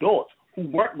Caucasian adults who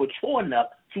weren't mature enough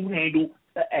to handle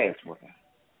the ass whooping.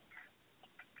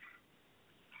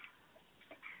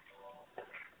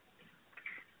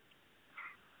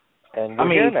 And I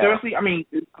mean, seriously, I mean,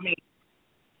 is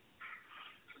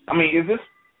this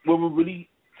what we're really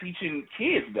teaching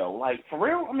kids though? Like for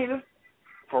real? I mean,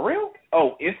 for real?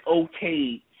 Oh, it's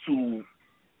okay to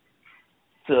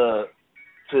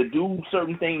do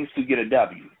certain things to get a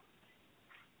W.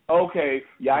 Okay,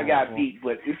 y'all got beat,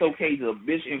 but it's okay to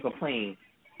bitch and complain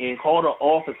and call the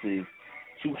officers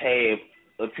to have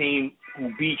a team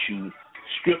who beat you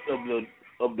stripped of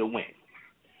the win.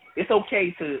 It's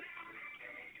okay to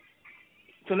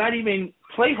not even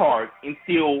play hard and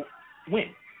still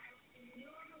win.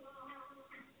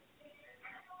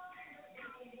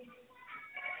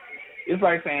 It's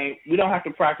like saying we don't have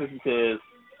to practice because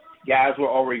guys were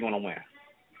already going to win.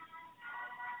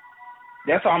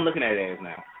 That's how I'm looking at it as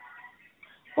now.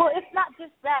 Well, it's not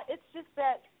just that. It's just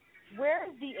that where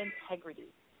is the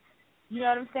integrity? You know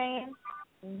what I'm saying?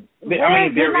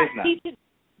 There is none.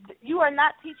 You are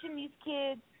not teaching these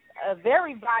kids a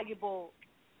very valuable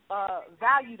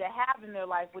value to have in their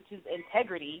life, which is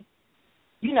integrity.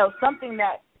 You know, something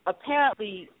that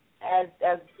apparently as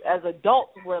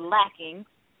adults we're lacking,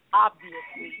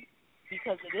 obviously,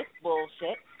 because of this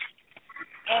bullshit.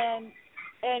 And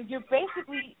you're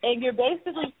basically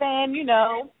saying, you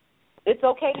know, it's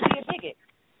okay to be a bigot.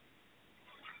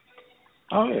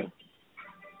 Oh yeah.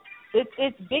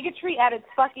 It's bigotry at its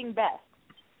fucking best.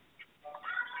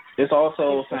 It's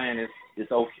also saying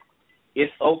it's okay.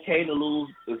 It's okay to lose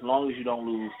as long as you don't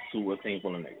lose to a team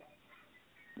full of niggas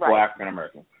or African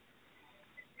Americans.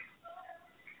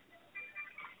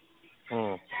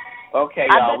 Okay,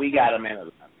 y'all, we got a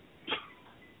minute.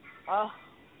 Well,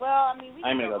 I mean, we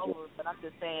can go over it, but I'm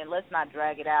just saying, let's not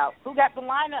drag it out. Who got the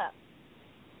lineup?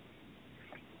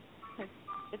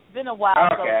 It's been a while,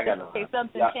 okay, so just in case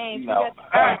something changed, who got the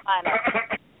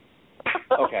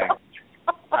lineup? Okay.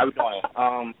 How we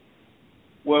doing?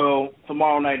 Well,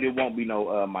 tomorrow night there won't be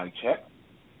no mic check.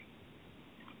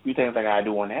 Few things I gotta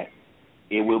do on that.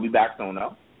 It will be back soon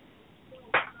though.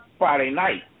 Friday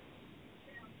night,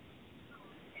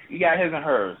 you got his and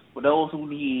hers. For those who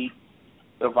need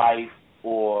advice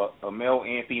or a male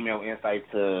and female insight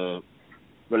to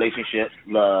relationships,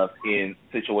 love, and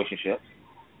situationships.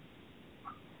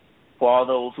 For all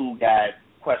those who got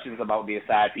questions about their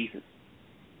side pieces,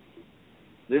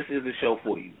 this is the show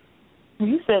for you.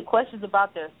 You said questions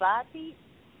about their side piece?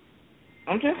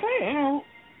 I'm just saying, you know.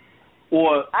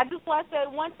 Or I just want to say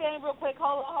one thing real quick.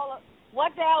 Hold on.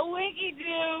 What the hell Winky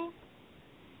do?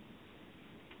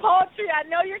 Poetry, I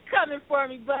know you're coming for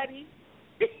me, buddy.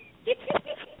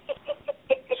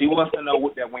 She wants to know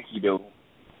what that Winky do.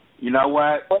 You know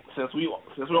what? Since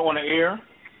we're on the air,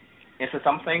 and since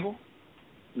I'm single,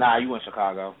 nah, you in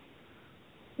Chicago.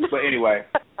 But anyway.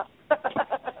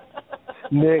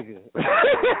 Nigga.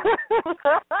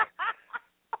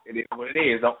 It is what it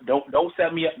is. Don't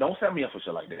set me up. Don't set me up for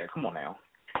shit like that. Come on now.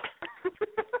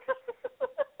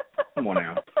 Come on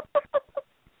now.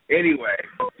 Anyway,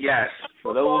 yes.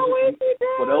 For those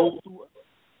who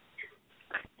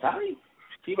sorry,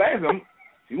 keep asking.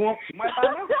 She might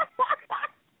find out.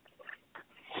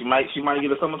 She might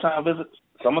get a summertime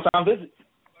visit.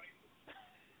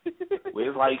 Where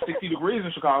it's like 60 degrees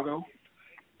in Chicago.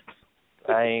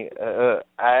 I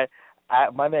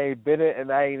my name Bennett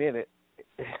and I ain't in it.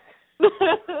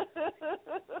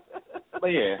 But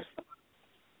yeah,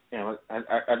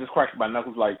 I just cracked my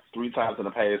knuckles like 3 times in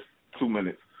the past 2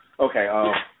 minutes. Okay,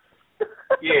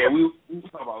 yeah, we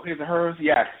talk about his and hers.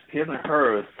 Yes, his and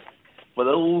hers. For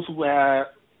those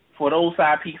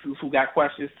side pieces who got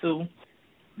questions too,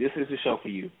 this is the show for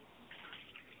you.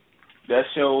 That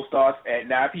show starts at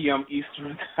 9 p.m.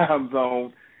 Eastern Time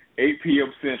Zone, 8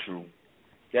 p.m. Central.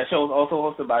 That show is also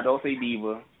hosted by Dulce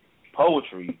Diva,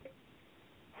 Poetry,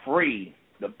 Free,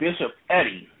 the Bishop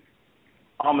Eddie.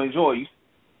 Enjoy. You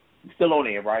still on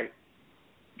there, right?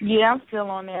 Yeah, I'm still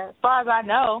on there. As far as I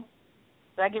know.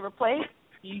 Did I get replaced?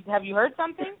 Have you heard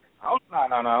something? Oh,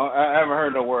 no. I haven't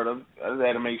heard no word. I just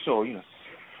had to make sure, you know.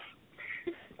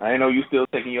 I didn't know you still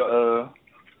taking your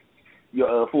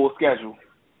full schedule.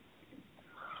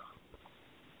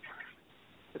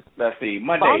 Let's see,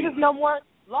 Monday. Long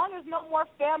as no more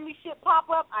family shit pop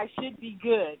up, I should be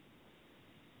good.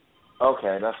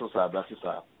 Okay, that's what's up.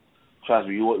 Trust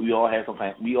me, we all had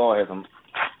some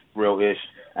real ish.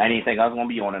 I didn't think I was gonna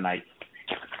be on tonight.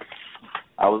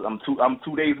 I'm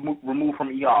 2 days removed from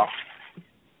ER.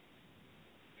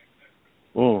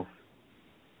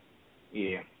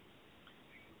 Yeah.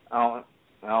 I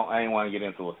ain't want to get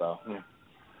into it though.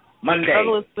 Monday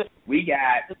we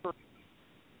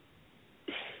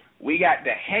got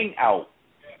the Hangout.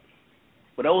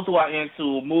 For those who are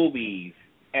into movies,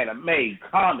 anime,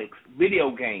 comics,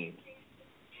 video games,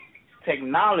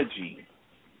 technology,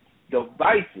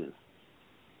 devices,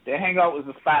 the Hangout is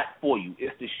a spot for you.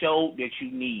 It's the show that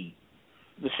you need,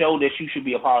 the show that you should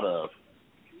be a part of.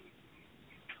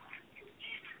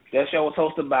 That show is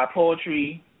hosted by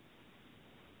Poetry,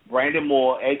 Brandon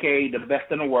Moore, a.k.a. the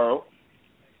best in the world.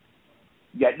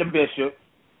 You got the Bishop,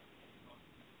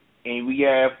 and we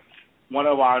have one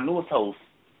of our newest hosts,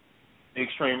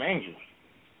 Extreme Angel.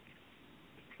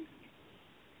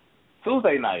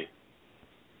 Tuesday night,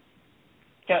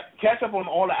 catch up on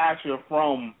all the action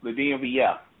from the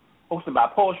DMVF, hosted by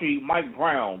Poetry, Mike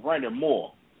Brown, Brandon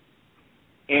Moore.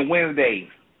 And Wednesday,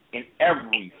 and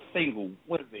every single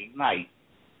Wednesday night,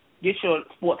 get your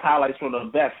sports highlights from the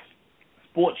best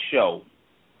sports show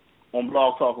on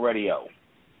Blog Talk Radio.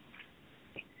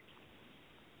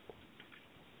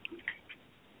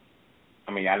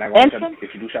 I mean, I'm not going to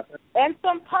introduce yourself. And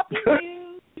some puppy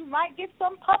news. You might get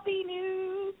some puppy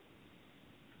news.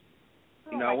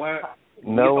 You know what?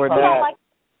 No, we're not.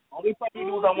 Only puppy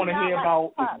news I want to hear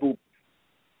about is Boop.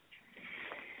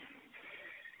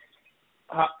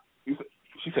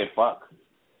 She said fuck.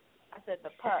 I said the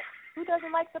pup. Who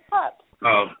doesn't like the pup?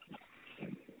 I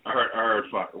heard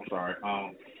fuck. I'm sorry.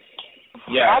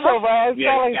 Yeah. I know, Ryan.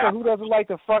 So who doesn't like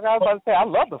the fuck? I was about to say, I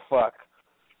love the fuck.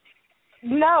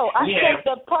 No, I said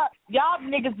the pup. Y'all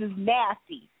niggas is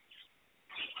nasty.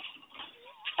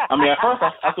 I mean, at first I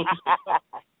thought you said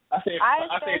I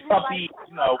said puppy,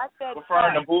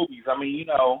 referring to boobies. I mean,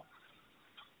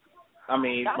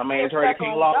 my man's ready to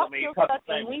King Law. Y'all still stuck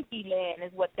in Winky land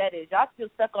is what that is. Y'all still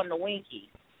stuck on the Winky.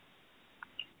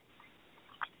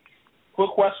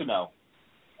 Quick question, though.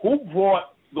 Who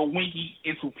brought the Winky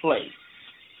into play?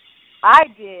 I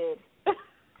did.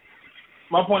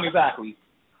 My point exactly.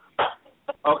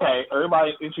 Okay,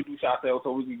 everybody introduce yourselves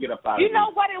so we can get up out of here. You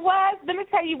know what it was? Let me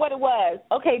tell you what it was.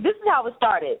 Okay, this is how it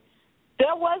started.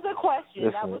 There was a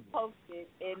question that was posted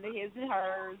in the His and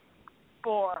Hers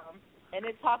forum, and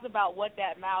it talked about what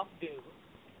that mouth do.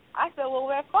 I said, well,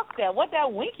 fuck that. What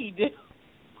that Winky do?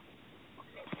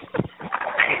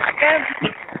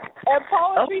 and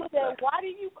Poetry said, why do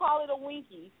you call it a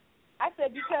Winky? I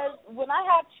said, because when I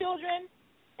have children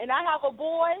and I have a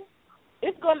boy,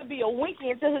 it's going to be a Winky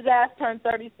until his ass turns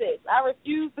 36. I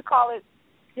refuse to call it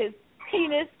his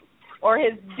penis or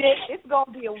his dick. It's going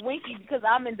to be a Winky because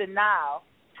I'm in denial.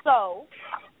 So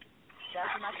that's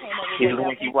when I came up with his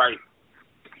Winky right.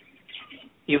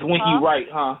 His Winky right,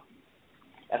 huh?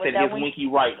 I said his Winky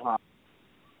right, huh?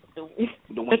 The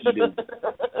Winky do.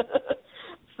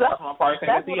 So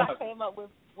that's when I came up with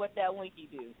what that Winky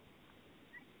do.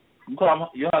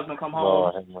 Your husband come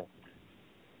home. Lord.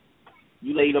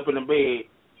 You laid up in the bed.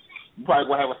 You probably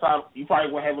gonna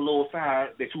have a little sign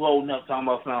that you holding up talking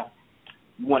about something.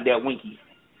 You want that Winky.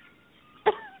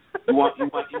 You want to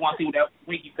see what that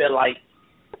Winky felt like.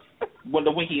 You want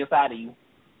the Winky inside of you.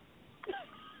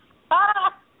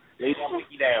 Lay that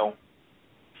Winky down.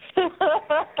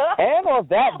 And on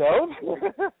that note,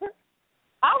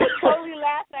 I would totally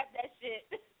laugh at that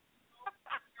shit.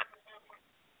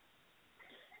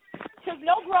 Because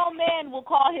no grown man will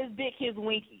call his dick his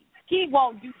Winky. He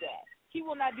won't do that. He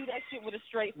will not do that shit with a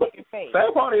straight fucking face.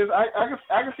 Sad part is, I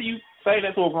can see you say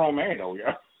that to a grown man, though,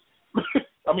 yeah.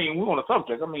 I mean, we're on the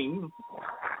subject. I mean,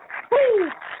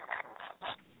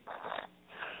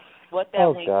 what that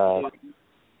Winky God. Do?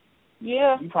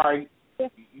 Yeah. You probably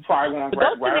want to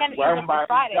grab him by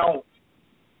his don't.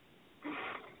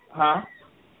 Huh?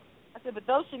 I said, but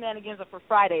those shenanigans are for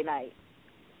Friday night.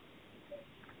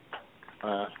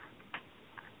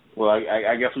 Well,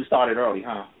 I guess we started early,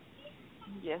 huh?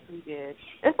 Yes, we did.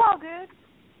 It's all good.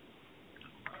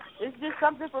 It's just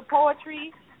something for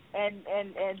poetry and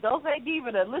those ain't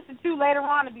even to listen to later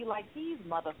on and be like, these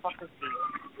motherfuckers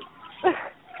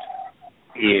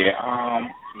here.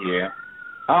 Yeah.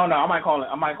 I don't know. I might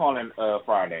call in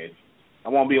Fridays. I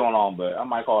won't be on long, but I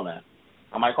might call in.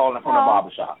 I might call in from the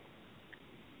barbershop.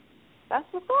 That's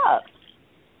what's up.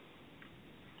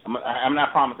 I'm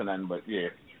not promising nothing, but yeah.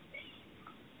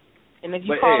 And if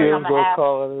you call in, I'm gonna ask.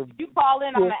 You call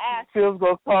in, I'm gonna ask. Chill's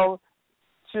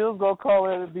gonna call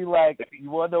in and be like,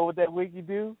 "You wanna know what that Winky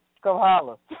do? Come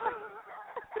holler."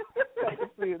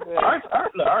 I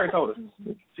already told her.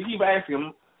 She keep asking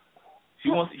him. She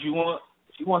wants to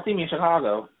see me in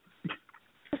Chicago.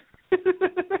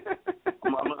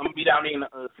 I'm gonna be down there in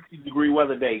a 60-degree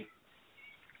weather day.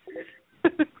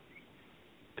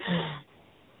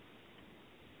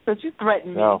 But you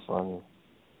threatened me. That was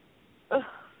funny.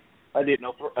 I did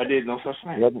no such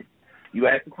thing. You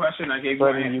asked the question, I gave you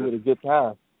an answer. Threatening you with a good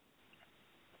time.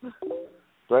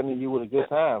 Threatening you with a good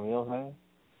time, you know what I'm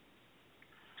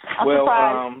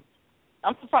saying?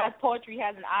 I'm surprised poetry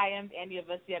hasn't IM'd any of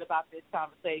us yet about this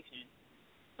conversation.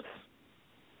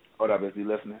 Hold up, is he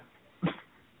listening?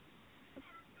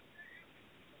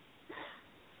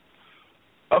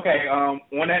 Okay, on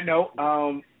that note,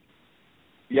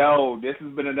 this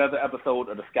has been another episode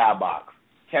of the Skybox.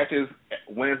 Catch us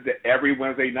every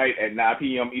Wednesday night at 9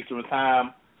 p.m. Eastern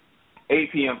Time,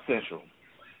 8 p.m. Central.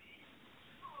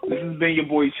 This has been your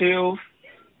boy Chills.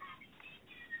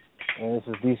 And this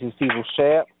is DC's People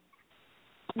Shap.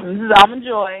 This is Almond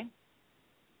Joy.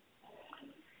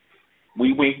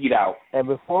 We winkied out. And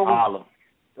before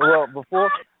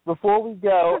we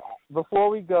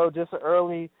go, just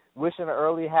wishing an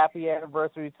early happy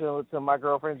anniversary to my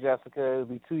girlfriend Jessica. It'll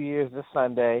be 2 years this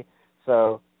Sunday.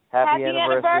 So happy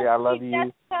anniversary. I love you.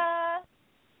 Jessica.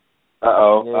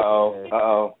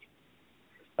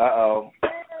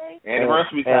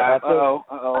 Anniversary time.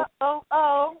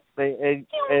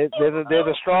 There's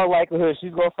a strong likelihood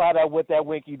she's gonna find out what that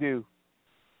winky do.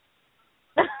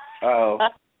 I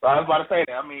was about to say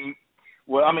that.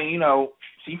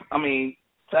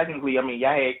 Technically,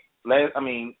 y'all had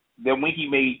the winky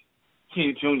made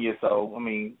King Jr. So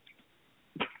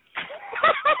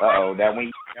that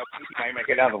winky might make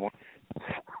another one.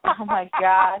 Oh my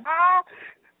God.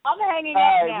 I'm hanging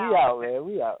out now. We out, man.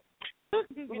 We out.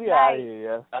 We out here,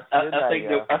 yeah.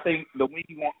 I think the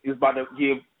winky one is about to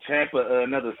give Champa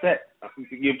another set.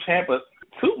 Give Champa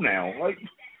 2 now. Like,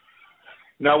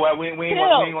 no, well, we ain't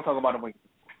gonna talk about the winky.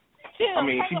 Chill.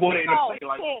 She bought it in the plate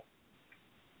like.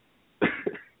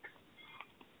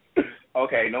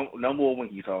 Okay, no more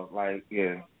winky talk. Like,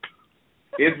 yeah.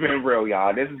 It's been real,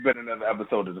 y'all. This has been another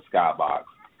episode of the Skybox.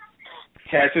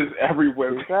 Catch us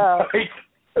everywhere.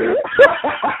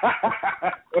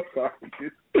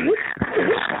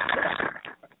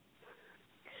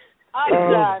 I'm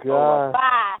done. God.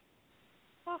 Bye.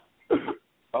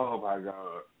 Oh my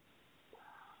God.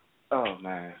 Oh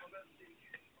man.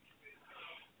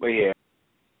 But yeah.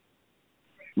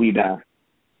 We done.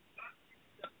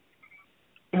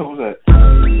 What was that?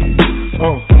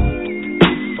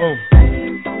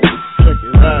 Check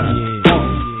it out.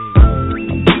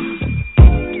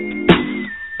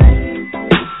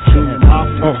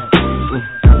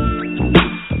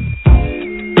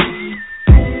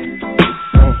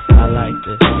 I like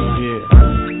this. Yeah.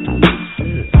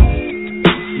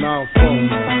 Now,